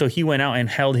 Mm-hmm. And so he went out and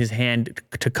held his hand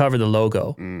to cover the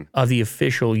logo of the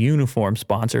official uniform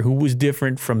sponsor, who was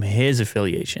different from his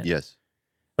affiliation. Yes.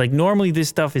 Like normally this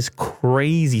stuff is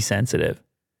crazy sensitive.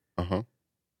 Uh-huh.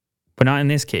 But not in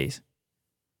this case.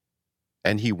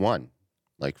 And he won,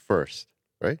 like first,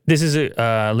 right? This is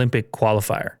a Olympic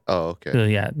qualifier. Oh, okay. So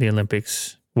yeah, the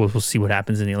Olympics, we'll see what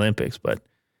happens in the Olympics. But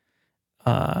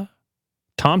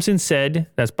Thompson said,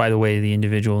 that's by the way, the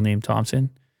individual named Thompson,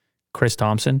 Chris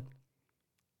Thompson.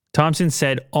 Thompson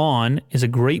said, On is a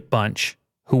great bunch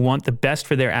who want the best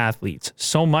for their athletes.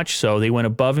 So much so, they went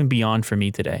above and beyond for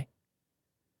me today.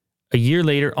 A year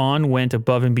later, On went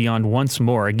above and beyond once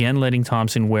more, again letting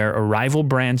Thompson wear a rival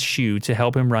brand's shoe to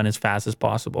help him run as fast as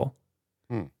possible.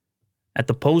 At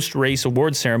the post-race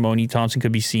awards ceremony, Thompson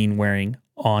could be seen wearing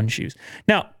On shoes.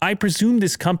 Now, I presume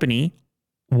this company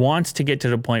wants to get to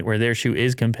the point where their shoe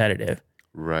is competitive.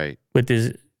 Right. With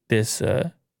this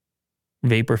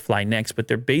Vaporfly Next, but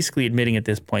they're basically admitting at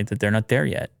this point that they're not there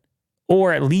yet.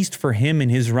 Or at least for him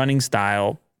and his running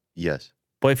style. Yes.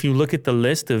 But if you look at the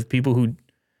list of people who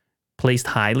placed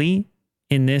highly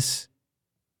in this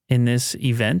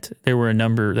event, there were a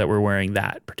number that were wearing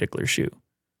that particular shoe.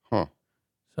 Huh.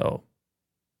 So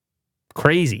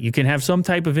crazy. You can have some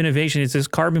type of innovation. It's this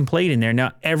carbon plate in there.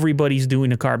 Now everybody's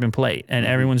doing a carbon plate and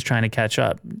everyone's trying to catch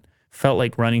up. Felt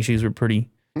like running shoes were pretty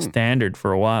standard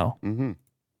for a while. Mm-hmm.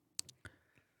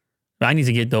 I need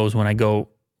to get those when I go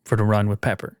for the run with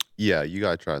Pepper. Yeah, you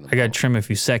got to try them. I got to trim a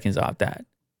few seconds off that.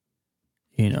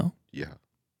 You know? Yeah.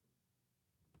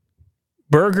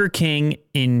 Burger King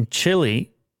in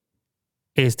Chile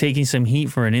is taking some heat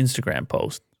for an Instagram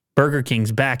post. Burger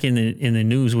King's back in the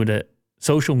news with a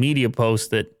social media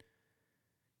post that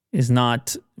is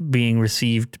not being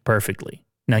received perfectly.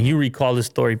 Now, you recall the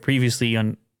story previously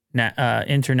on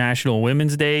International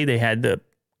Women's Day. They had the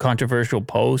controversial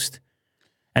post,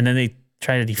 and then they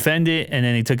tried to defend it, and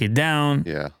then they took it down.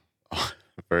 Yeah.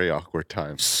 Very awkward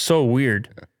time. So weird.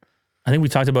 Yeah. I think we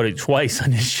talked about it twice on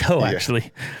this show, actually. Yeah.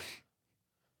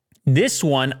 This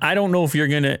one, I don't know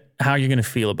how you're gonna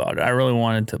feel about it. I really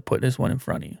wanted to put this one in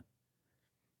front of you.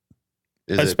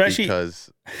 Especially, it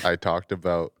because I talked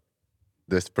about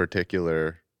this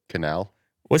particular canal?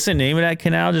 What's the name of that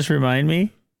canal? Just remind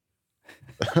me.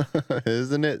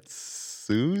 Isn't it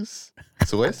Swiss?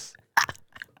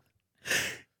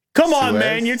 Come on,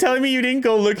 man. You're telling me you didn't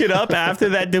go look it up after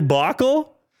that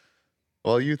debacle?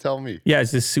 Well, you tell me. Yeah,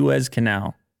 it's the Suez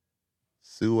Canal.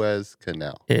 Suez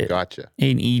Canal. Gotcha.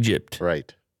 In Egypt.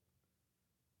 Right.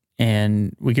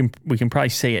 And we can probably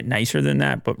say it nicer than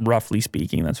that, but roughly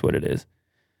speaking, that's what it is.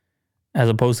 As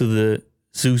opposed to the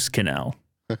Zeus Canal.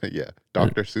 Yeah.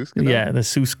 Dr. Seuss Canal? Yeah, the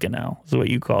Seuss Canal is what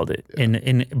you called it. Yeah.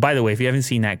 And by the way, if you haven't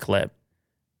seen that clip,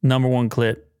 number one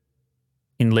clip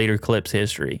in later clips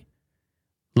history,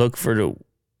 look for the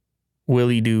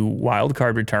Willie Do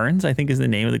Wildcard Returns, I think is the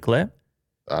name of the clip.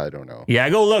 I don't know. Yeah,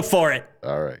 go look for it.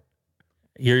 All right.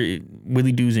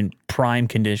 Willie Doo's in prime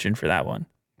condition for that one.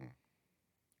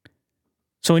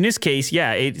 So in this case,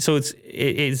 yeah,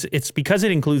 it's because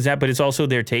it includes that, but it's also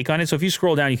their take on it. So if you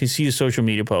scroll down, you can see the social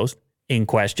media post in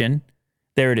question.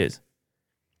 There it is.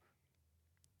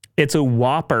 It's a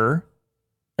Whopper,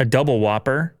 a double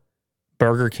Whopper,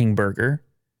 Burger King burger,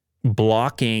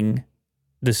 blocking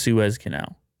the Suez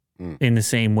Canal in the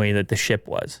same way that the ship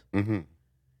was.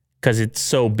 Because it's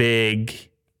so big.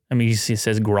 I mean, you see it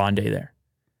says Grande there.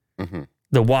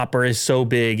 The Whopper is so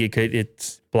big,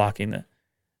 it's blocking the...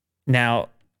 Now,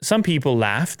 some people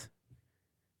laughed,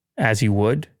 as you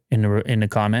would in the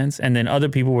comments, and then other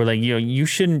people were like, you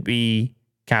shouldn't be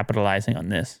capitalizing on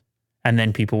this. And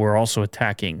then people were also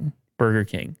attacking Burger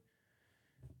King.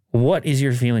 What is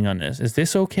your feeling on this? Is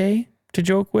this okay to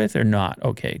joke with or not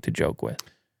okay to joke with?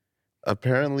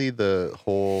 Apparently, the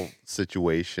whole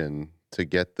situation to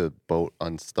get the boat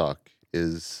unstuck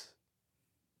is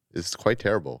quite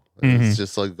terrible. It's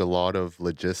just like a lot of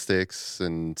logistics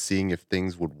and seeing if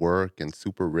things would work and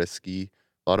super risky,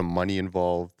 a lot of money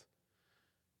involved.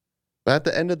 But at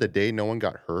the end of the day, no one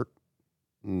got hurt.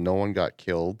 No one got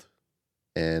killed.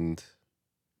 And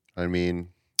I mean,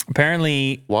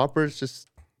 apparently Whopper's just,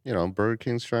 Burger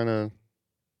King's trying to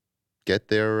get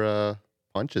their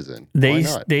punches in.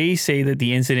 They say that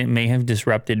the incident may have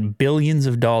disrupted billions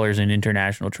of dollars in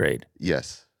international trade.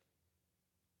 Yes.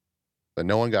 but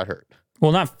no one got hurt.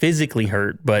 Well, not physically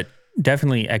hurt, but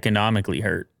definitely economically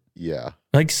hurt. Yeah.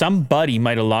 Like somebody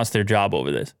might have lost their job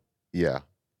over this. Yeah.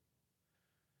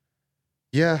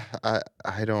 Yeah,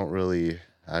 I don't really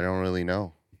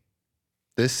know.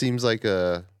 This seems like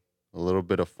a little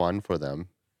bit of fun for them.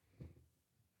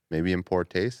 Maybe in poor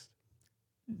taste.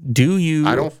 Do you?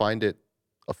 I don't find it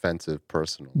offensive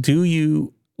personally. Do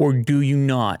you or do you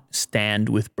not stand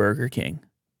with Burger King?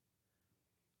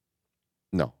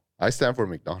 No, I stand for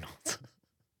McDonald's.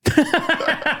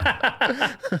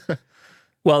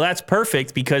 Well, that's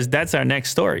perfect because that's our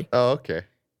next story. Oh, okay.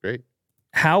 Great.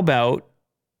 How about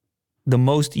the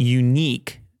most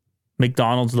unique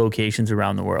McDonald's locations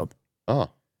around the world?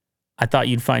 Oh, I thought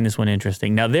you'd find this one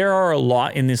interesting. Now, there are a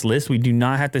lot in this list. We do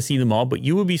not have to see them all, but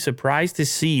you would be surprised to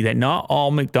see that not all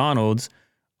McDonald's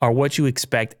are what you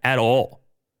expect at all.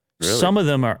 really? Some of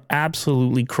them are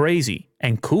absolutely crazy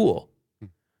and cool.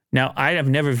 Now, I have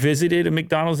never visited a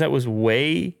McDonald's that was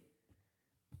way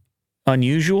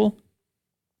unusual,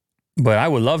 but I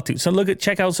would love to. So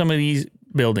check out some of these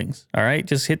buildings. All right.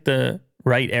 Just hit the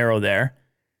right arrow there.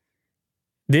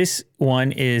 This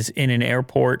one is in an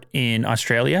airport in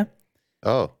Australia.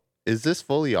 Oh, is this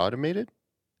fully automated?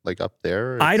 Like up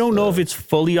there? I don't know if it's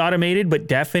fully automated, but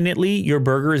definitely your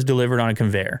burger is delivered on a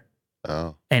conveyor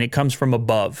Oh, and it comes from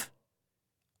above.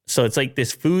 So it's like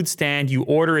this food stand. You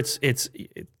order it's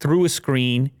through a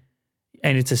screen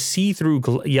and it's a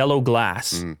see-through yellow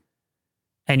glass.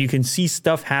 And you can see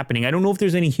stuff happening. I don't know if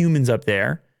there's any humans up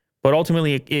there, but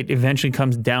ultimately it eventually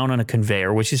comes down on a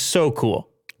conveyor, which is so cool.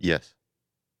 yes.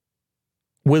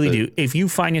 Willie, if you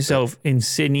find yourself in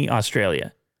Sydney,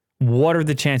 Australia, what are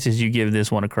the chances you give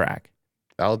this one a crack?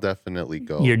 I'll definitely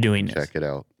go. You're doing this. Check it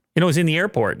out. You know, it's in the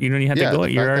airport. You don't even have Yeah, to go.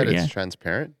 the fact that it's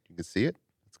transparent, you can see it.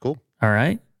 It's cool. All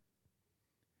right.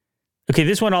 Okay,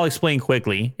 this one I'll explain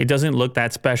quickly. It doesn't look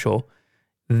that special.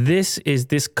 This is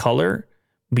this color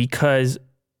because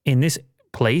in this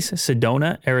place,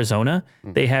 Sedona, Arizona,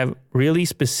 they have really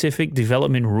specific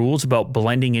development rules about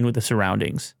blending in with the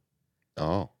surroundings.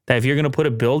 Oh, That if you're going to put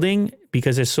a building,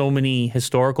 because there's so many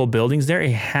historical buildings there,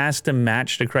 it has to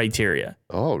match the criteria.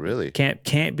 oh, really?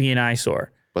 Can't be an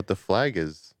eyesore. But the flag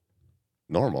is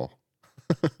normal.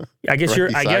 I guess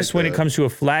Right I guess beside when it the- comes to a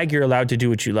flag, you're allowed to do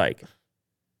what you like.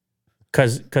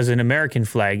 Because an American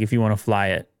flag, if you want to fly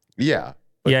it. Yeah.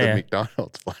 But Yeah, the yeah.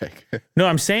 McDonald's flag. No,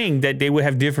 I'm saying that they would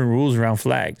have different rules around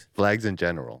flags. Flags in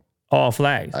general. All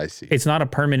flags. I see. It's not a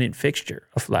permanent fixture,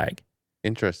 a flag.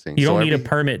 Interesting. You So don't need a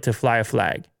permit to fly a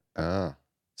flag.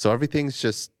 So everything's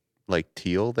just like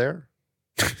teal there?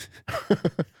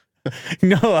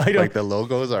 No, I don't. Like the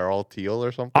logos are all teal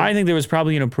or something? I think there was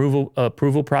probably an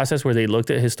approval process where they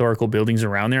looked at historical buildings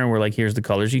around there and were like, here's the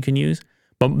colors you can use.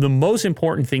 But the most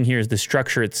important thing here is the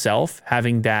structure itself,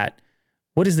 having that.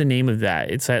 What is the name of that?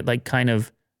 It's that like kind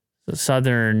of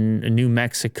southern New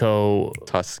Mexico.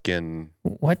 Tuscan.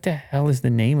 What the hell is the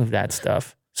name of that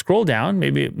stuff? Scroll down.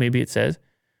 Maybe it says.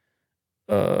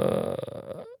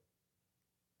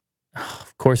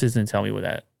 Of course, it doesn't tell me what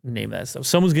that name of that stuff.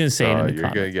 Someone's gonna say it in the You're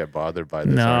comments. going to get bothered by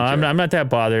this. No, aren't you? I'm not that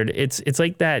bothered. It's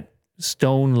like that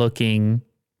stone-looking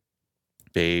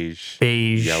Beige,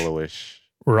 beige yellowish.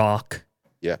 rock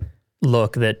Yeah.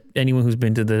 look that anyone who's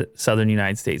been to the southern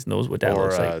United States knows what that Or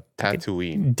looks like.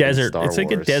 Tatooine. in Desert. Star It's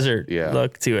like a Wars. desert Yeah.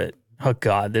 look to it. Oh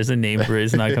God, there's a name for it.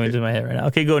 It's not coming to my head right now.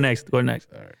 Okay, go next. All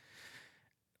right.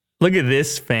 Look at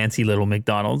this fancy little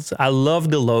McDonald's. I love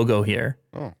the logo here.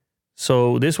 Oh,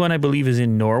 So this one I believe is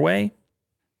in Norway.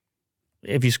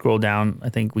 If you scroll down, I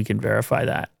think we can verify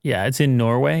that. Yeah, it's in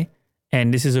Norway.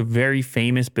 And this is a very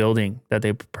famous building that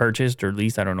they purchased, or at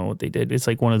least I don't know what they did. It's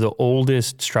like one of the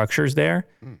oldest structures there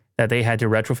that they had to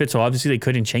retrofit. So obviously they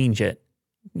couldn't change it.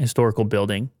 Historical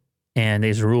building. And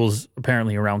there's rules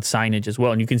apparently around signage as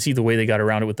well. And you can see the way they got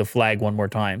around it with the flag one more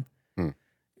time,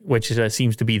 which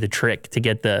seems to be the trick to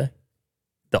get the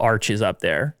arches up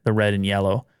there, the red and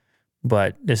yellow.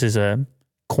 But this is a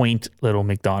quaint little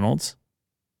McDonald's.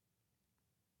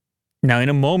 Now, in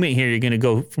a moment here, you're going to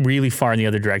go really far in the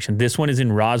other direction. This one is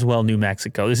in Roswell, New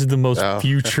Mexico. This is the most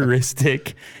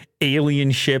futuristic, alien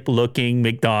ship-looking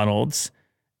McDonald's.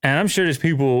 And I'm sure there's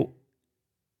people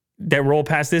that roll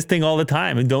past this thing all the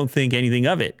time and don't think anything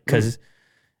of it because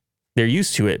they're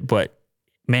used to it. But,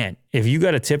 man, if you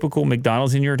got a typical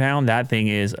McDonald's in your town, that thing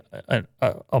is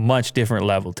a much different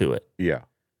level to it. yeah.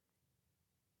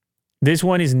 This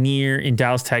one is in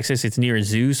Dallas, Texas. It's near a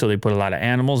zoo, so they put a lot of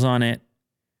animals on it.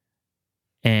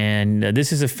 And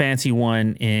this is a fancy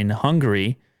one in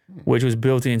Hungary, which was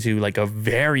built into like a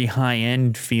very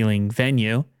high-end feeling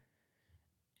venue.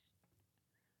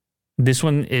 This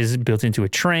one is built into a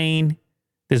train.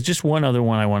 There's just one other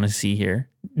one I want to see here.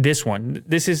 This one.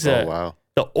 This is Oh, wow.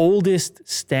 the oldest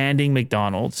standing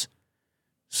McDonald's.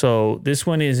 So this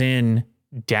one is in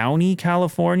Downey,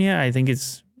 California. I think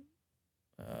it's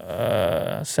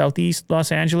southeast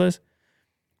Los Angeles.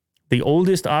 The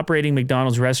oldest operating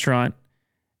McDonald's restaurant,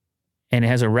 and it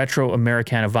has a retro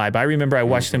Americana vibe. I remember I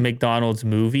watched the McDonald's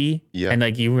movie, and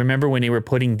like you remember when they were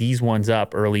putting these ones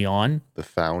up early on. The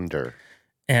founder.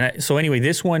 And so anyway,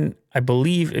 this one, I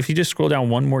believe, if you just scroll down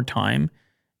one more time,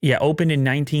 opened in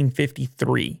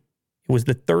 1953. It was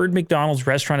the third McDonald's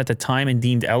restaurant at the time and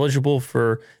deemed eligible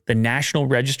for the National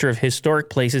Register of Historic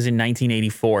Places in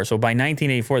 1984. So by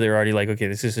 1984, they were already like, okay,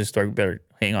 this is historic. Better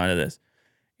hang on to this.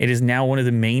 It is now one of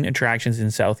the main attractions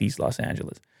in Southeast Los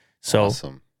Angeles. So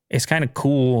Awesome. It's kind of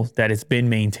cool that it's been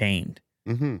maintained.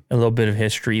 Mm-hmm. A little bit of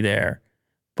history there.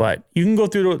 But you can go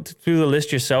through the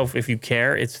list yourself if you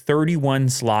care. It's 31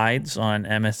 slides on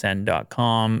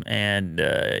MSN.com, and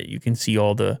you can see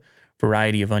all the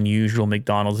variety of unusual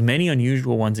McDonald's, many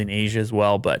unusual ones in Asia as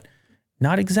well, but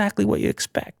not exactly what you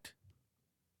expect.